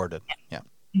been awarded. Yeah.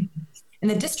 And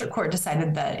the district court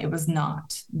decided that it was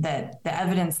not, that the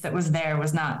evidence that was there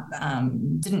was not,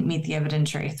 didn't meet the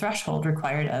evidentiary threshold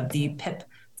required of the PIP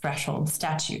threshold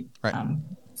statute, right.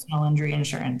 Personal injury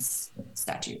insurance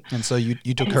statute. And so you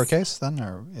took her case then,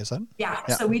 or is that? Yeah.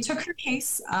 So we took her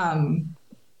case.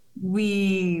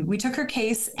 We took her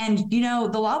case, and,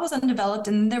 the law was undeveloped,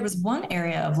 and there was one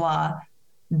area of law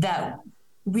that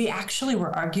we actually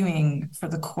were arguing for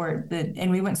the court and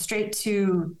we went straight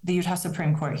to the Utah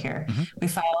Supreme Court here. We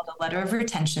filed a letter of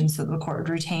retention so the court would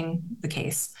retain the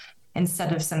case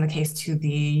instead of send the case to the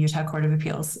Utah Court of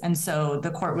Appeals. And so the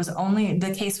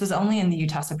case was only in the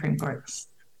Utah Supreme Court.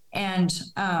 And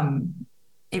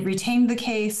it retained the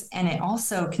case, and it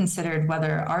also considered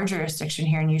whether our jurisdiction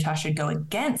here in Utah should go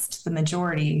against the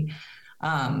majority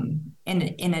in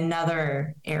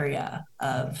another area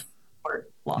of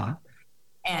court law.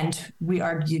 And we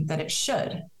argued that it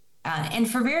should, and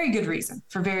for very good reason.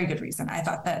 I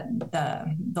thought that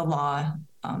the law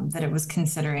that it was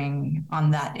considering on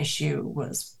that issue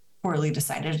was poorly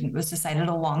decided, and it was decided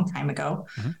a long time ago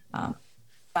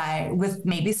with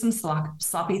maybe some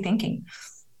sloppy thinking.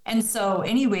 And so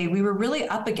anyway, we were really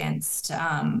up against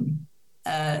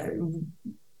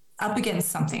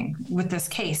something with this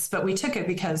case, but we took it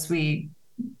because it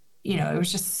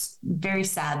was just very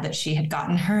sad that she had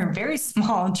gotten her very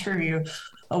small jury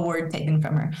award taken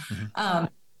from her.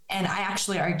 And I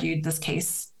actually argued this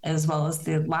case, as well as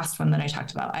the last one that I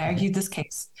talked about. I argued this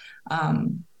case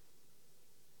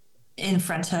in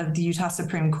front of the Utah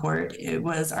Supreme Court. It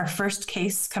was our first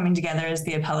case coming together as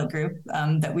the appellate group,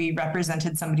 that we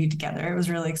represented somebody together. It was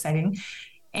really exciting.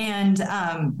 And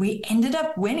we ended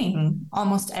up winning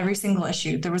almost every single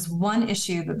issue. There was one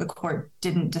issue that the court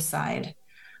didn't decide.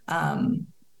 And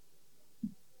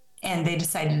they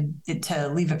decided to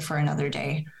leave it for another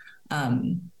day.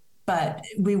 But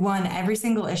we won every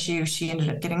single issue. She ended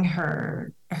up getting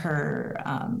her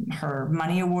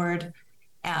money award.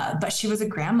 But she was a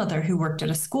grandmother who worked at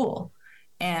a school,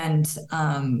 and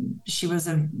she was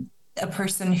a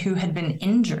person who had been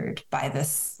injured by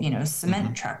this,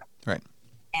 cement truck. Right.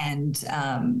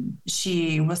 And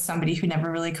she was somebody who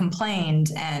never really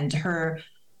complained, and her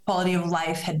quality of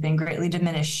life had been greatly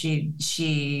diminished.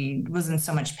 She was in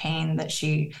so much pain that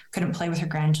she couldn't play with her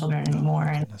grandchildren anymore.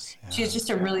 And she was just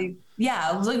a really,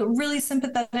 like a really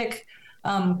sympathetic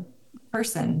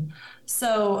person.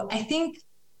 So I think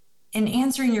in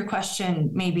answering your question,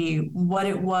 maybe what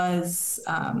it was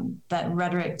that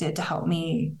rhetoric did to help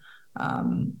me,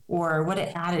 or what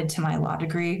it added to my law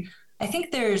degree, I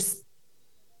think there's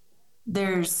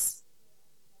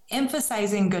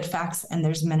emphasizing good facts and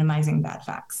there's minimizing bad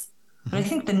facts. But I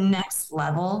think the next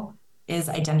level is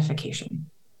identification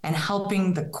and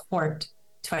helping the court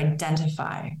to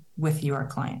identify with your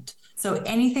client. So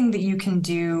anything that you can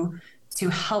do to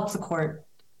help the court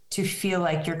to feel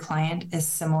like your client is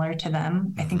similar to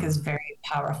them, I think is very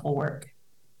powerful work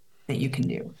that you can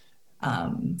do.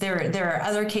 There are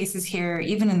other cases here,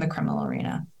 even in the criminal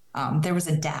arena. There was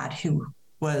a dad who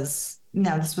was,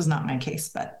 now this was not my case,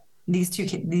 but these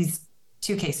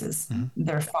two cases,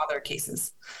 they're father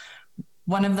cases.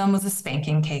 One of them was a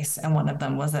spanking case, and one of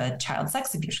them was a child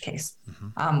sex abuse case,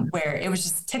 where it was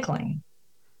just tickling.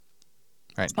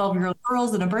 Right. 12-year-old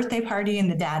girls at a birthday party,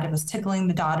 and the dad was tickling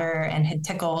the daughter and had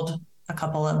tickled a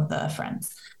couple of the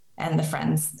friends. And the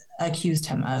friends accused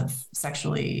him of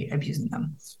sexually abusing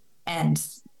them. And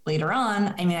later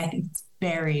on, I mean, I think it's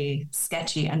very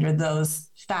sketchy under those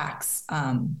facts.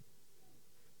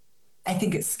 I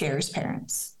think it scares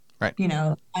parents. Right. You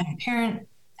know, I'm a parent,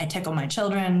 I tickle my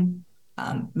children.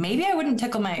 Maybe I wouldn't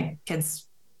tickle my kids'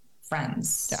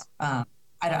 friends. Yeah.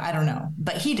 I don't know,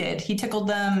 but he did. He tickled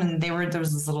them, and there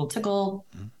was this little tickle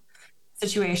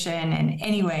situation. And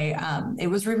anyway, it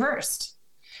was reversed,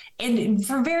 and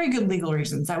for very good legal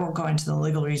reasons. I won't go into the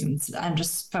legal reasons. I'm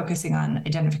just focusing on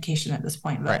identification at this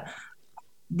point. But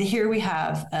here we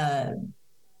have a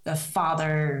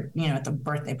father, you know, at the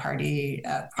birthday party,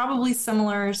 probably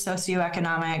similar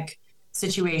socioeconomic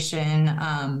situation.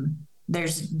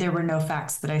 There were no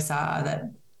facts that I saw that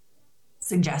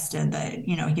suggested that,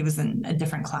 you know, he was in a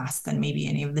different class than maybe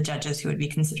any of the judges who would be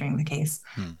considering the case.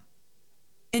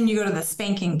 And you go to the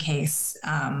spanking case,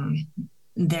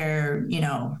 there, you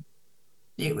know,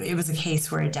 it was a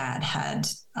case where a dad had,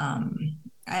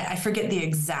 I forget the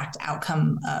exact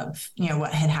outcome of, you know,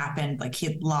 what had happened. Like, he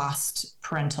had lost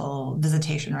parental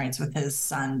visitation rights with his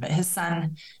son, but his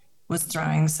son was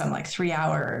throwing some like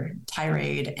 3-hour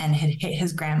tirade and had hit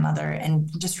his grandmother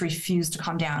and just refused to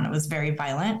calm down. It was very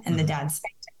violent. And the dad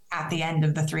spanked at the end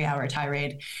of the 3-hour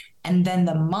tirade. And then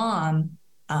the mom,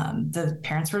 the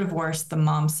parents were divorced. The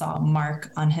mom saw a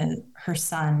mark on her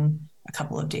son a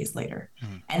couple of days later.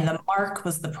 And the mark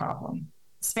was the problem.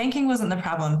 Spanking wasn't the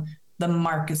problem. The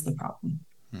mark is the problem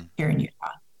here in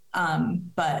Utah.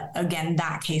 But again,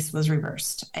 that case was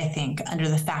reversed. I think under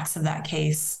the facts of that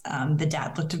case, the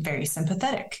dad looked very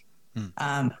sympathetic.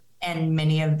 And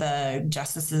many of the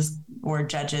justices or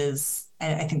judges,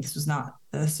 I think this was not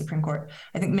the Supreme Court,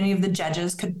 I think many of the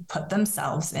judges could put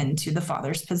themselves into the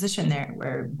father's position there,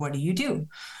 where what do you do?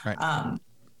 Right.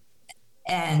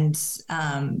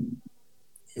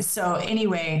 So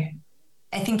anyway,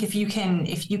 I think if you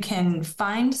can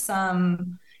find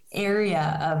some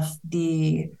area of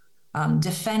the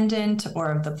defendant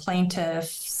or of the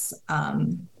plaintiff's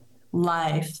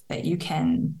life that you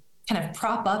can kind of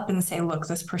prop up and say, look,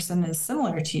 this person is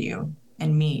similar to you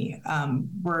and me.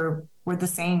 We're the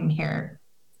same here.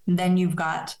 And then you've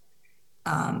got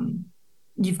a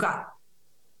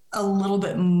little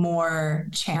bit more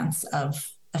chance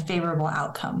of a favorable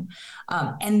outcome.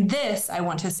 And this, I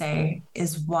want to say,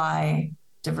 is why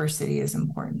diversity is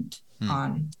important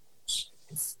on.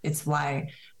 It's why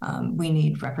we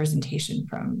need representation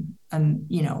from,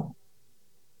 you know,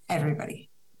 everybody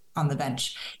on the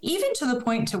bench, even to the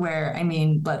point to where, I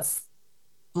mean,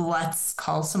 let's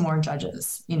call some more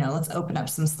judges, you know, let's open up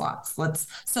some slots.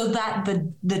 So that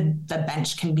the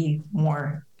bench can be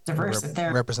more diverse. If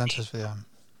they're representative,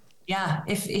 yeah.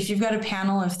 If you've got a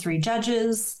panel of 3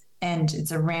 judges and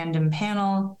it's a random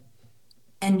panel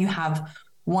and you have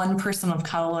one person of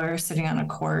color sitting on a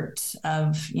court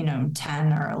of, you know,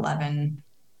 10 or 11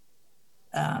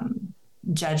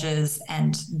 judges,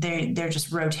 and they're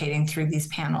just rotating through these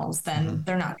panels, then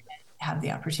they're not going to have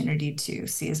the opportunity to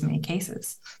see as many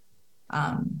cases.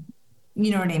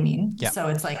 You know what I mean? Yeah. So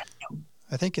it's like, you know,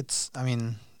 I think it's, I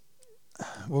mean,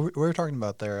 what we were talking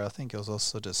about there, I think it was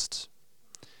also just,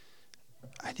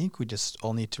 I think we just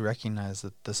all need to recognize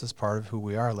that this is part of who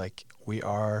we are. Like, we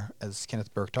are, as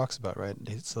Kenneth Burke talks about, right?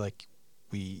 It's like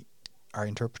our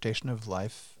interpretation of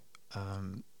life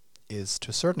is to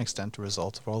a certain extent a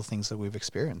result of all the things that we've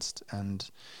experienced. And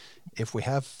if we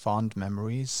have fond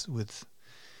memories with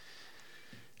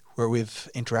where we've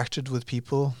interacted with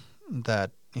people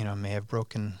that, you know, may have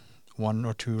broken one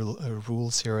or two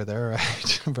rules here or there,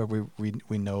 right? But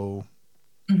we know.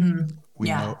 We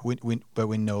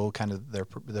know kind of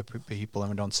the people,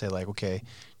 and we don't say like, okay,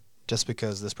 just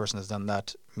because this person has done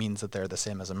that means that they're the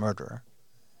same as a murderer.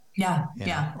 Yeah, you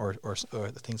yeah. know, or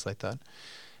things like that.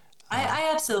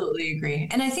 I absolutely agree.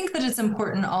 And I think that it's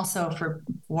important also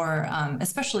for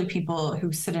especially people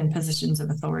who sit in positions of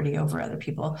authority over other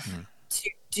people to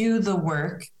do the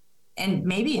work, and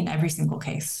maybe in every single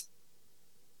case,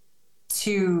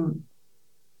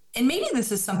 and maybe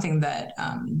this is something that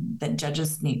that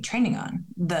judges need training on,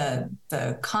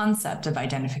 the concept of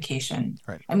identification.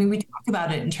 Right. I mean, we talk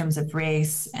about it in terms of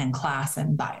race and class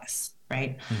and bias,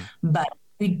 right? But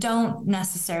we don't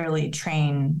necessarily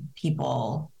train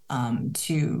people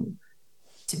to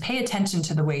pay attention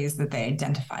to the ways that they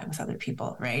identify with other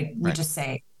people, right? We just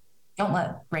say, don't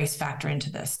let race factor into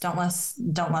this. Don't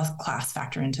let class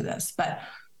factor into this. But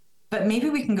maybe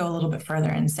we can go a little bit further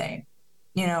and say,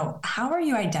 you know, how are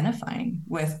you identifying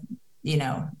with, you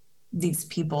know, these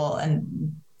people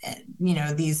and you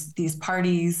know, these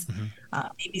parties?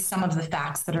 Maybe some of the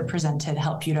facts that are presented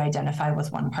help you to identify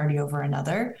with one party over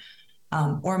another.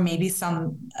 Or maybe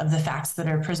some of the facts that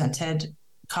are presented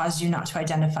cause you not to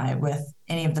identify with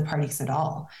any of the parties at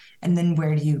all. And then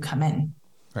where do you come in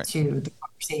to the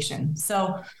conversation?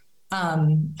 So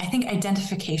I think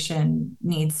identification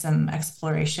needs some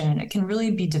exploration. It can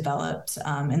really be developed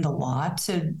in the law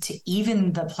to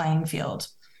even the playing field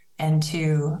and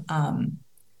to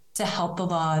help the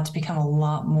law to become a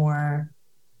lot more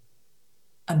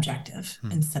objective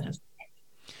instead of.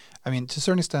 I mean, to a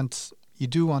certain extent, you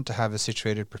do want to have a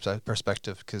situated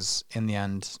perspective, because in the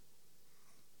end,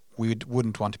 we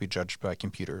wouldn't want to be judged by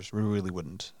computers. We really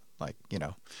wouldn't. Like, you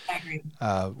know, I agree.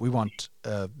 We want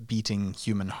a beating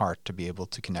human heart to be able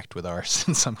to connect with ours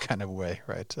in some kind of way,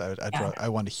 right? I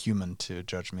want a human to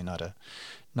judge me, not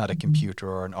a computer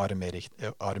or an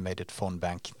automated phone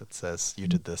bank that says you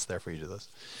did this, therefore you did this.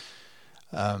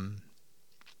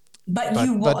 But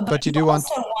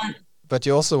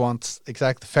you also want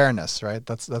exact fairness, right?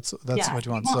 That's what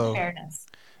you want. So fairness.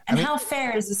 And how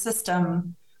fair is a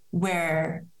system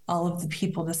where all of the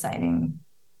people deciding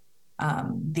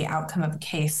the outcome of a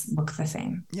case look the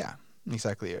same? Yeah,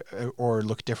 exactly. Or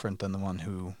look different than the one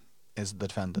who is the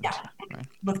defendant. Yeah, right?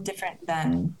 Look different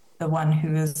than the one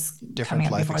who is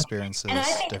different life experiences,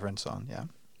 different so on. Yeah.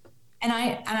 And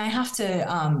I have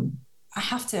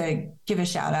to give a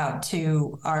shout out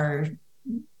to our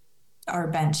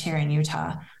bench here in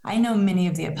Utah. I know many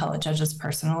of the appellate judges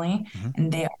personally,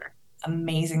 and they are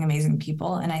amazing, amazing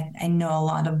people. And I know a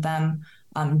lot of them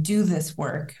do this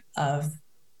work of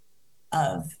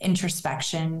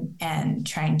introspection and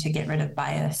trying to get rid of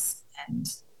bias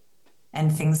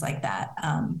and things like that.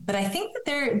 But I think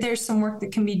that there's some work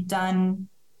that can be done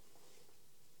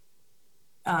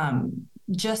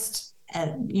just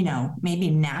at, you know, maybe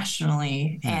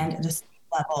nationally and at a state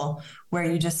level, where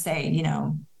you just say, you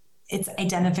know, it's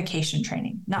identification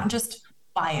training, not just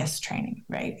bias training,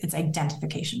 right? It's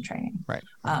identification training. Right.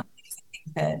 I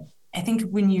think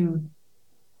when you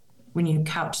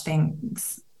couch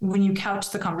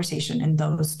the conversation in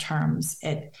those terms,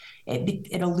 it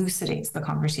elucidates the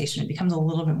conversation. It becomes a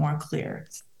little bit more clear.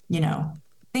 You know,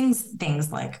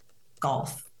 things like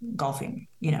golfing.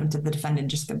 You know, did the defendant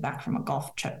just get back from a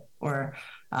golf trip, or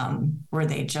were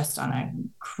they just on a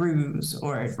cruise,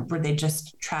 or were they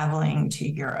just traveling to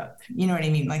Europe? You know what I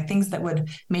mean? Like things that would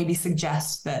maybe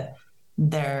suggest that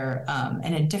they're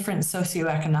in a different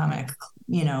socioeconomic,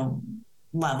 you know,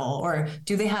 level, or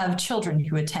do they have children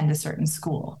who attend a certain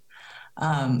school?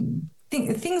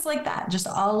 Things like that. Just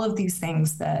all of these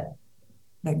things that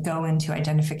go into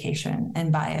identification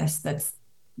and bias.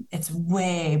 It's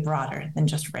way broader than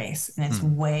just race, and it's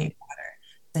way broader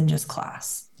than just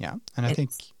class. Yeah, and I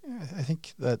think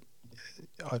that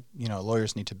you know,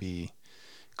 lawyers need to be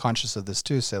conscious of this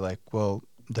too. Say like, well,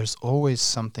 there's always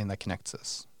something that connects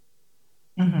us.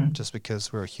 Just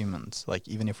because we're humans, like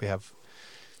even if we have,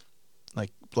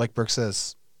 like Burke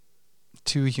says,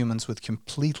 two humans with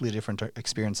completely different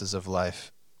experiences of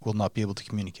life will not be able to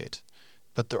communicate.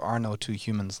 But there are no two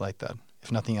humans like that.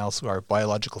 If nothing else, our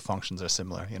biological functions are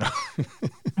similar, you know.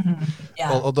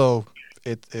 Yeah. Although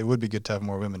it would be good to have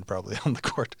more women probably on the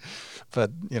court, but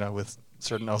you know, with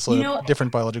certain also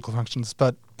different biological functions.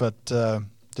 But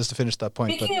just to finish that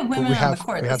point, speaking of women on the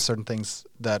court, we have certain things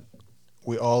that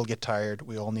we all get tired.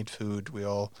 We all need food. We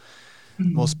all.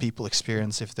 Most people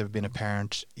experience if they've been a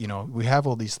parent. You know, we have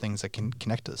all these things that can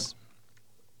connect us.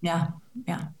 Yeah.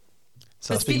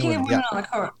 So but speaking of women on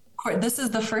the court, this is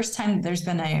the first time there's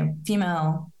been a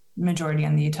female majority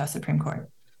on the Utah Supreme Court.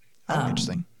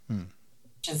 Interesting.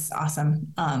 Which is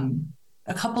awesome.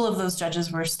 A couple of those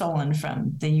judges were stolen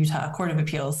from the Utah Court of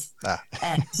Appeals.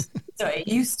 And so it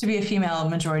used to be a female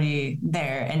majority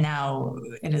there, and now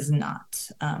it is not.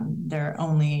 There are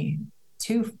only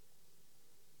 2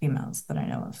 females that I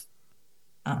know of.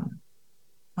 I'll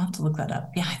have to look that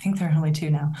up. Yeah, I think there are only 2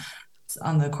 now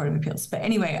on the Court of Appeals. But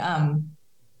anyway,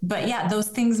 but yeah, those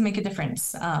things make a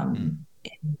difference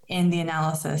in the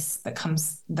analysis that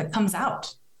comes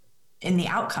out, in the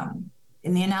outcome,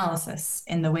 in the analysis,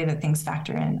 in the way that things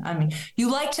factor in. I mean,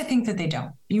 you like to think that they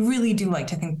don't. You really do like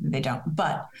to think that they don't.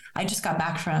 But I just got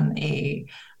back from a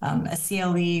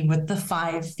CLE with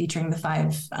featuring the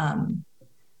 5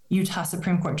 Utah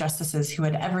Supreme Court justices who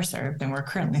had ever served and were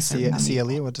currently serving.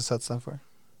 CLE, what does that stand for?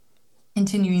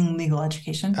 Continuing Legal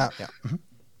Education. Yeah. Mm-hmm.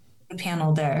 The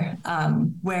panel there,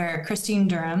 where Christine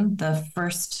Durham, the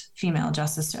first female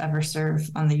justice to ever serve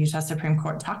on the Utah Supreme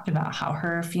Court, talked about how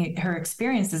her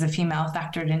experience as a female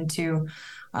factored into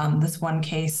this one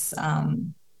case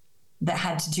that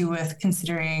had to do with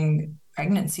considering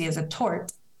pregnancy as a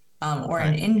tort or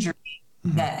an injury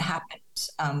that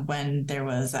happened when there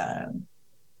was I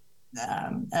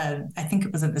think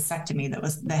it was a vasectomy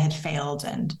that had failed,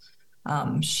 and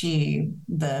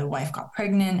the wife got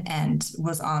pregnant and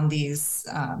was on this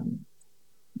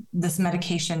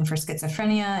medication for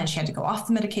schizophrenia, and she had to go off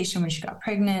the medication when she got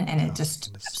pregnant, and it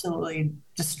just absolutely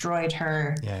destroyed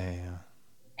her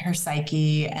her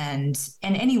psyche. And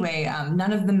anyway,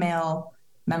 none of the male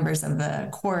members of the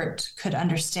court could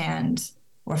understand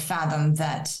or fathom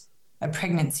that a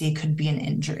pregnancy could be an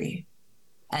injury.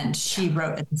 And she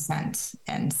wrote a dissent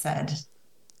and said,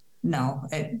 no,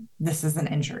 this is an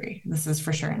injury. This is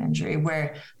for sure an injury,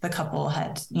 where the couple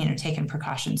had, taken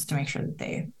precautions to make sure that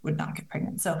they would not get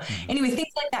pregnant. So anyway,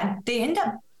 things like that, they end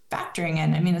up factoring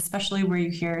in. I mean, especially where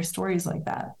you hear stories like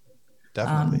that.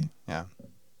 Definitely. Yeah.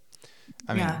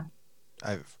 I mean,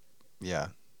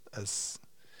 as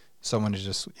someone who's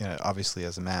just, obviously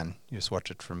as a man, you just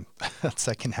watch it from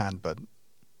secondhand, but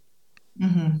you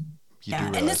do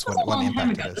realize what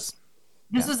impact it is.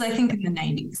 This was, I think, in the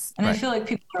 90s. And I feel like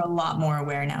people are a lot more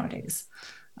aware nowadays.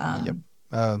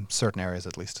 Certain areas,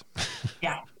 at least.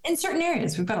 Yeah. In certain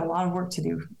areas, we've got a lot of work to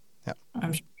do. Yeah.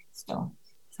 I'm sure still.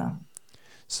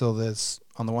 So there's,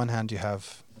 on the one hand, you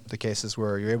have the cases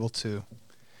where you're able to...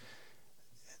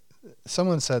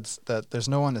 Someone said that there's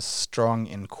no one as strong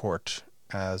in court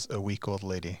as a weak old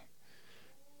lady.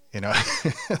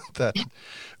 That...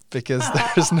 Because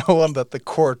there's no one that the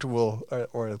court will,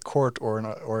 or a court or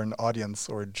an audience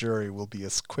or a jury will be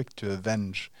as quick to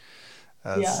avenge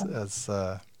as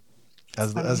a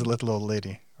little old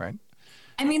lady, right?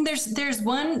 I mean, there's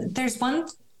one,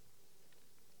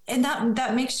 and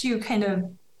that makes you kind of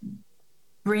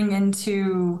bring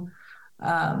into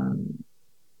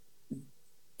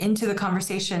the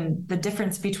conversation the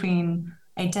difference between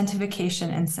identification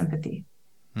and sympathy.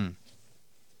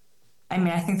 I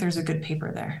mean, I think there's a good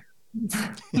paper there.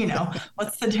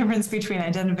 What's the difference between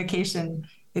identification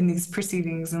in these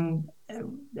proceedings and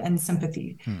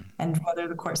sympathy, and whether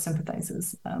the court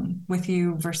sympathizes with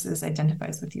you versus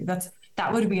identifies with you?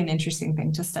 That would be an interesting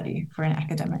thing to study for an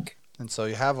academic. And so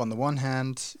you have, on the one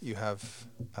hand, you have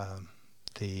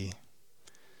the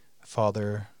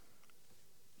father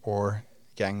or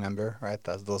gang member, right?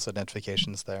 That's those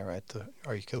identifications there, right?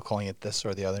 Are you calling it this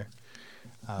or the other?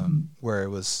 Where it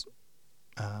was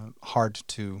hard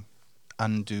to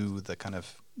undo the kind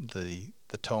of the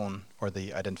tone or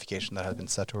the identification that had been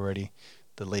set already,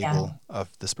 the label of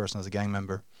this person as a gang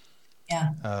member.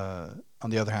 On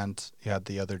the other hand, you had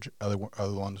the other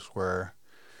ones where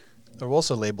there were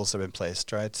also labels that have been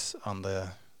placed, right, on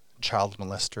the child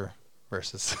molester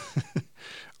versus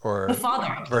or the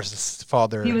father versus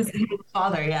father. He was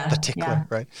father, the tickler,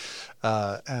 right?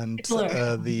 And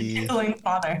the tickling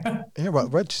father.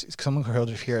 Someone who heard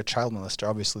here a child molester.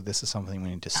 Obviously, this is something we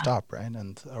need to stop, right?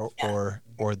 And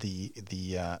or the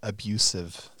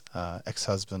abusive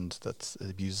ex-husband that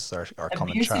abuses our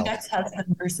common child. Abusive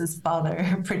ex-husband versus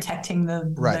father protecting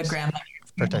the grandmother.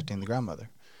 Protecting the grandmother.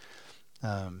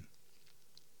 And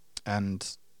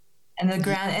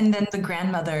then the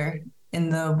grandmother in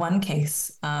the one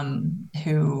case,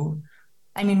 who,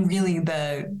 I mean, really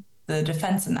the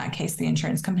defense in that case, the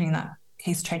insurance company in that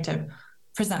case, tried to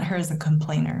present her as a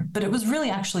complainer, but it was really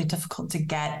actually difficult to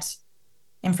get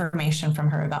information from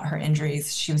her about her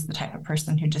injuries. She was the type of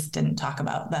person who just didn't talk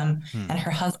about them, and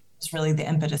her husband was really the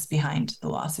impetus behind the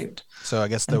lawsuit. So I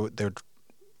guess they would,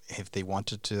 if they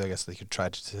wanted to, I guess they could try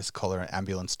to just call her an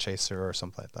ambulance chaser or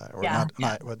something like that. Or not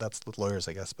well, that's the lawyers,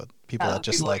 I guess, but people that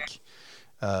just like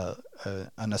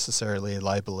unnecessarily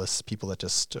libelous people that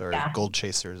just are gold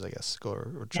chasers, I guess,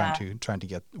 or trying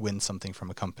to win something from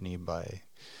a company by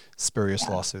spurious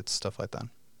lawsuits, stuff like that.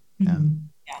 Yeah.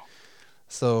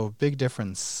 So big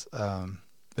difference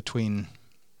between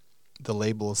the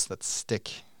labels that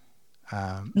stick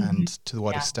and to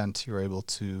what extent you're able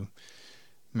to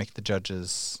make the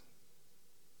judges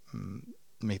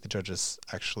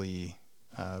actually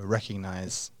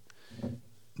recognize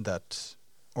that,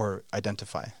 or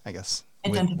identify, I guess,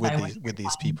 with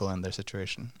these people and their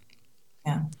situation.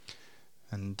 Yeah.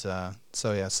 And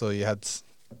so you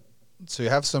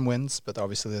have some wins, but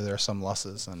obviously there are some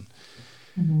losses, and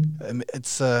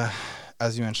it's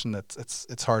as you mentioned,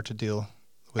 it's hard to deal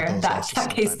with those losses. That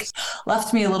case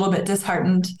left me a little bit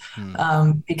disheartened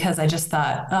because I just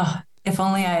thought, if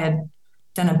only I had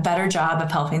done a better job of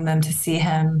helping them to see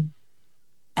him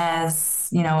as,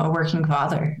 a working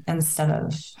father instead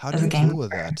of how do you deal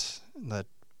with that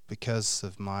because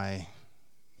of my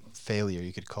failure,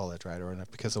 you could call it, right? Or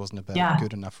because I wasn't a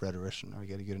good enough rhetorician, or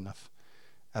good enough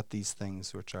at these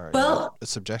things, which are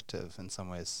subjective in some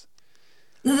ways.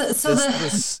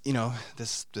 This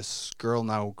girl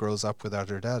now grows up without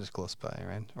her dad close by,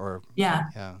 right? Or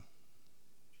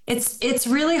It's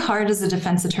really hard as a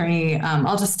defense attorney.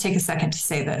 I'll just take a second to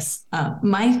say this.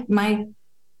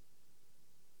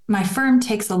 My firm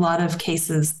takes a lot of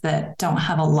cases that don't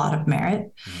have a lot of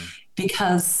merit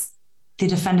because the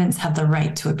defendants have the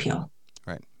right to appeal.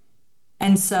 Right.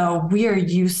 And so we are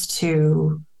used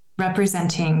to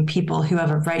representing people who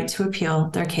have a right to appeal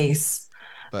their case,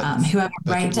 who have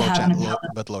a right to have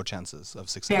but low chances of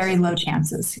success. Very low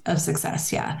chances of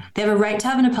success, yeah. They have a right to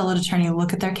have an appellate attorney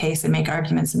look at their case and make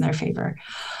arguments in their favor.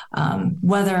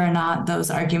 Whether or not those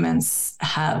arguments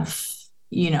have,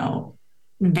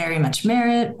 very much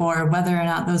merit, or whether or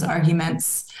not those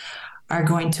arguments are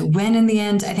going to win in the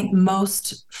end. I think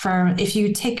most firms, if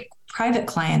you take private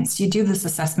clients, you do this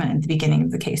assessment at the beginning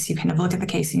of the case. You kind of look at the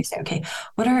case and you say, okay,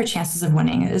 what are our chances of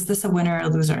winning? Is this a winner or a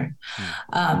loser?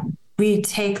 We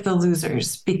take the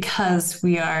losers because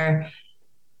we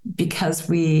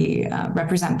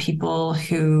represent people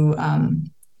who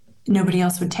nobody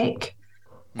else would take.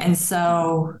 And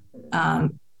so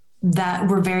that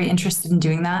we're very interested in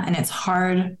doing that. And it's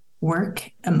hard work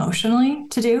emotionally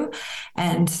to do.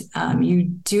 And you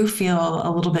do feel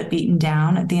a little bit beaten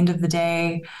down at the end of the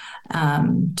day.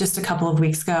 Just a couple of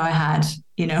weeks ago, I had,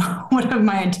 one of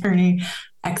my attorney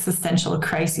existential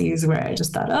crises where I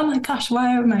just thought, oh my gosh, why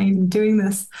am I even doing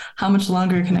this? How much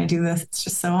longer can I do this? It's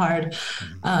just so hard.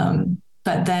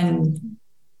 But then,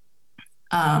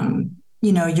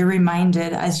 you're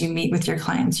reminded as you meet with your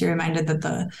clients, you're reminded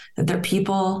that they're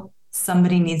people.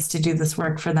 Somebody needs to do this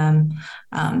work for them.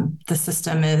 The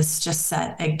system is just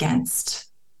set against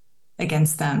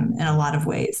them in a lot of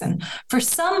ways. And for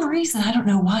some reason, I don't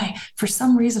know why, for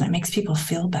some reason, it makes people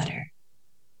feel better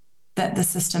that the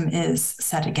system is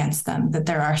set against them, that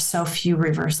there are so few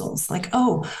reversals. Like,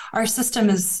 our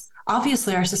system's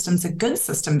a good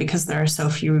system because there are so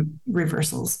few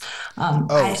reversals.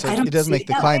 It does make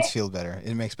the clients feel better.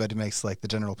 It makes like the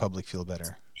general public feel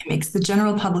better. It makes the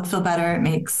general public feel better. It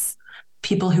makes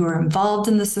people who are involved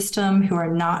in the system, who are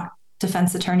not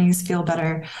defense attorneys, feel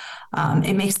better.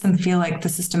 It makes them feel like the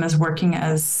system is working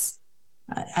as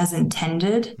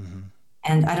intended.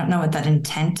 And I don't know what that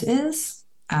intent is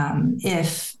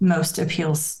if most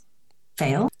appeals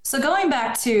fail. So going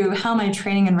back to how my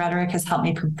training in rhetoric has helped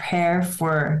me prepare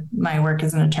for my work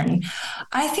as an attorney,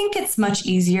 I think it's much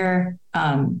easier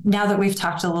now that we've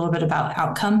talked a little bit about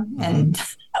outcome and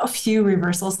how few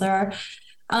reversals there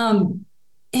are.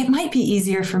 It might be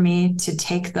easier for me to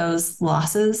take those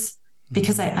losses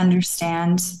because I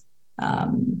understand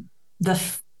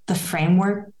the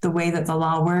framework, the way that the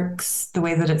law works, the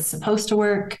way that it's supposed to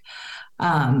work.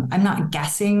 I'm not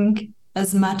guessing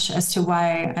as much as to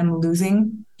why I'm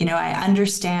losing. I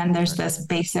understand there's this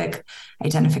basic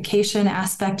identification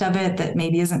aspect of it that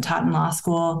maybe isn't taught in law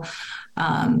school,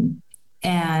 and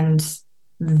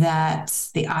that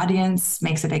the audience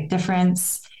makes a big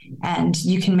difference, and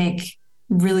you can make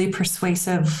really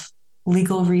persuasive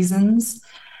legal reasons.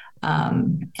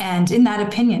 And in that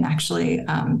opinion, actually,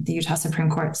 the Utah Supreme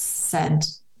Court said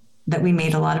that we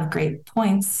made a lot of great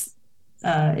points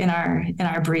in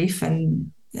our brief,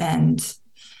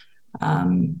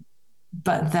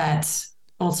 but that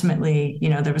ultimately,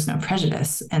 there was no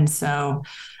prejudice. And so,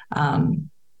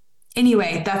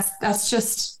 anyway, that's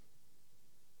just,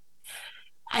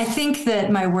 I think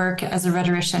that my work as a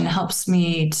rhetorician helps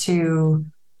me to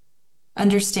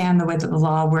understand the way that the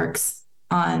law works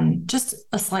on just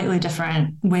a slightly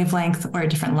different wavelength or a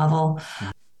different level.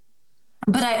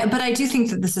 But I do think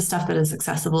that this is stuff that is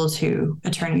accessible to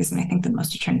attorneys, and I think that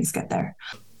most attorneys get there.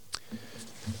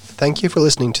 Thank you for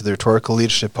listening to the Rhetorical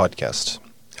Leadership Podcast.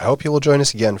 I hope you will join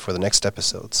us again for the next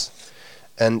episodes.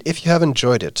 And if you have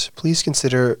enjoyed it, please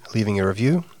consider leaving a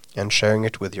review and sharing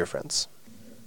it with your friends.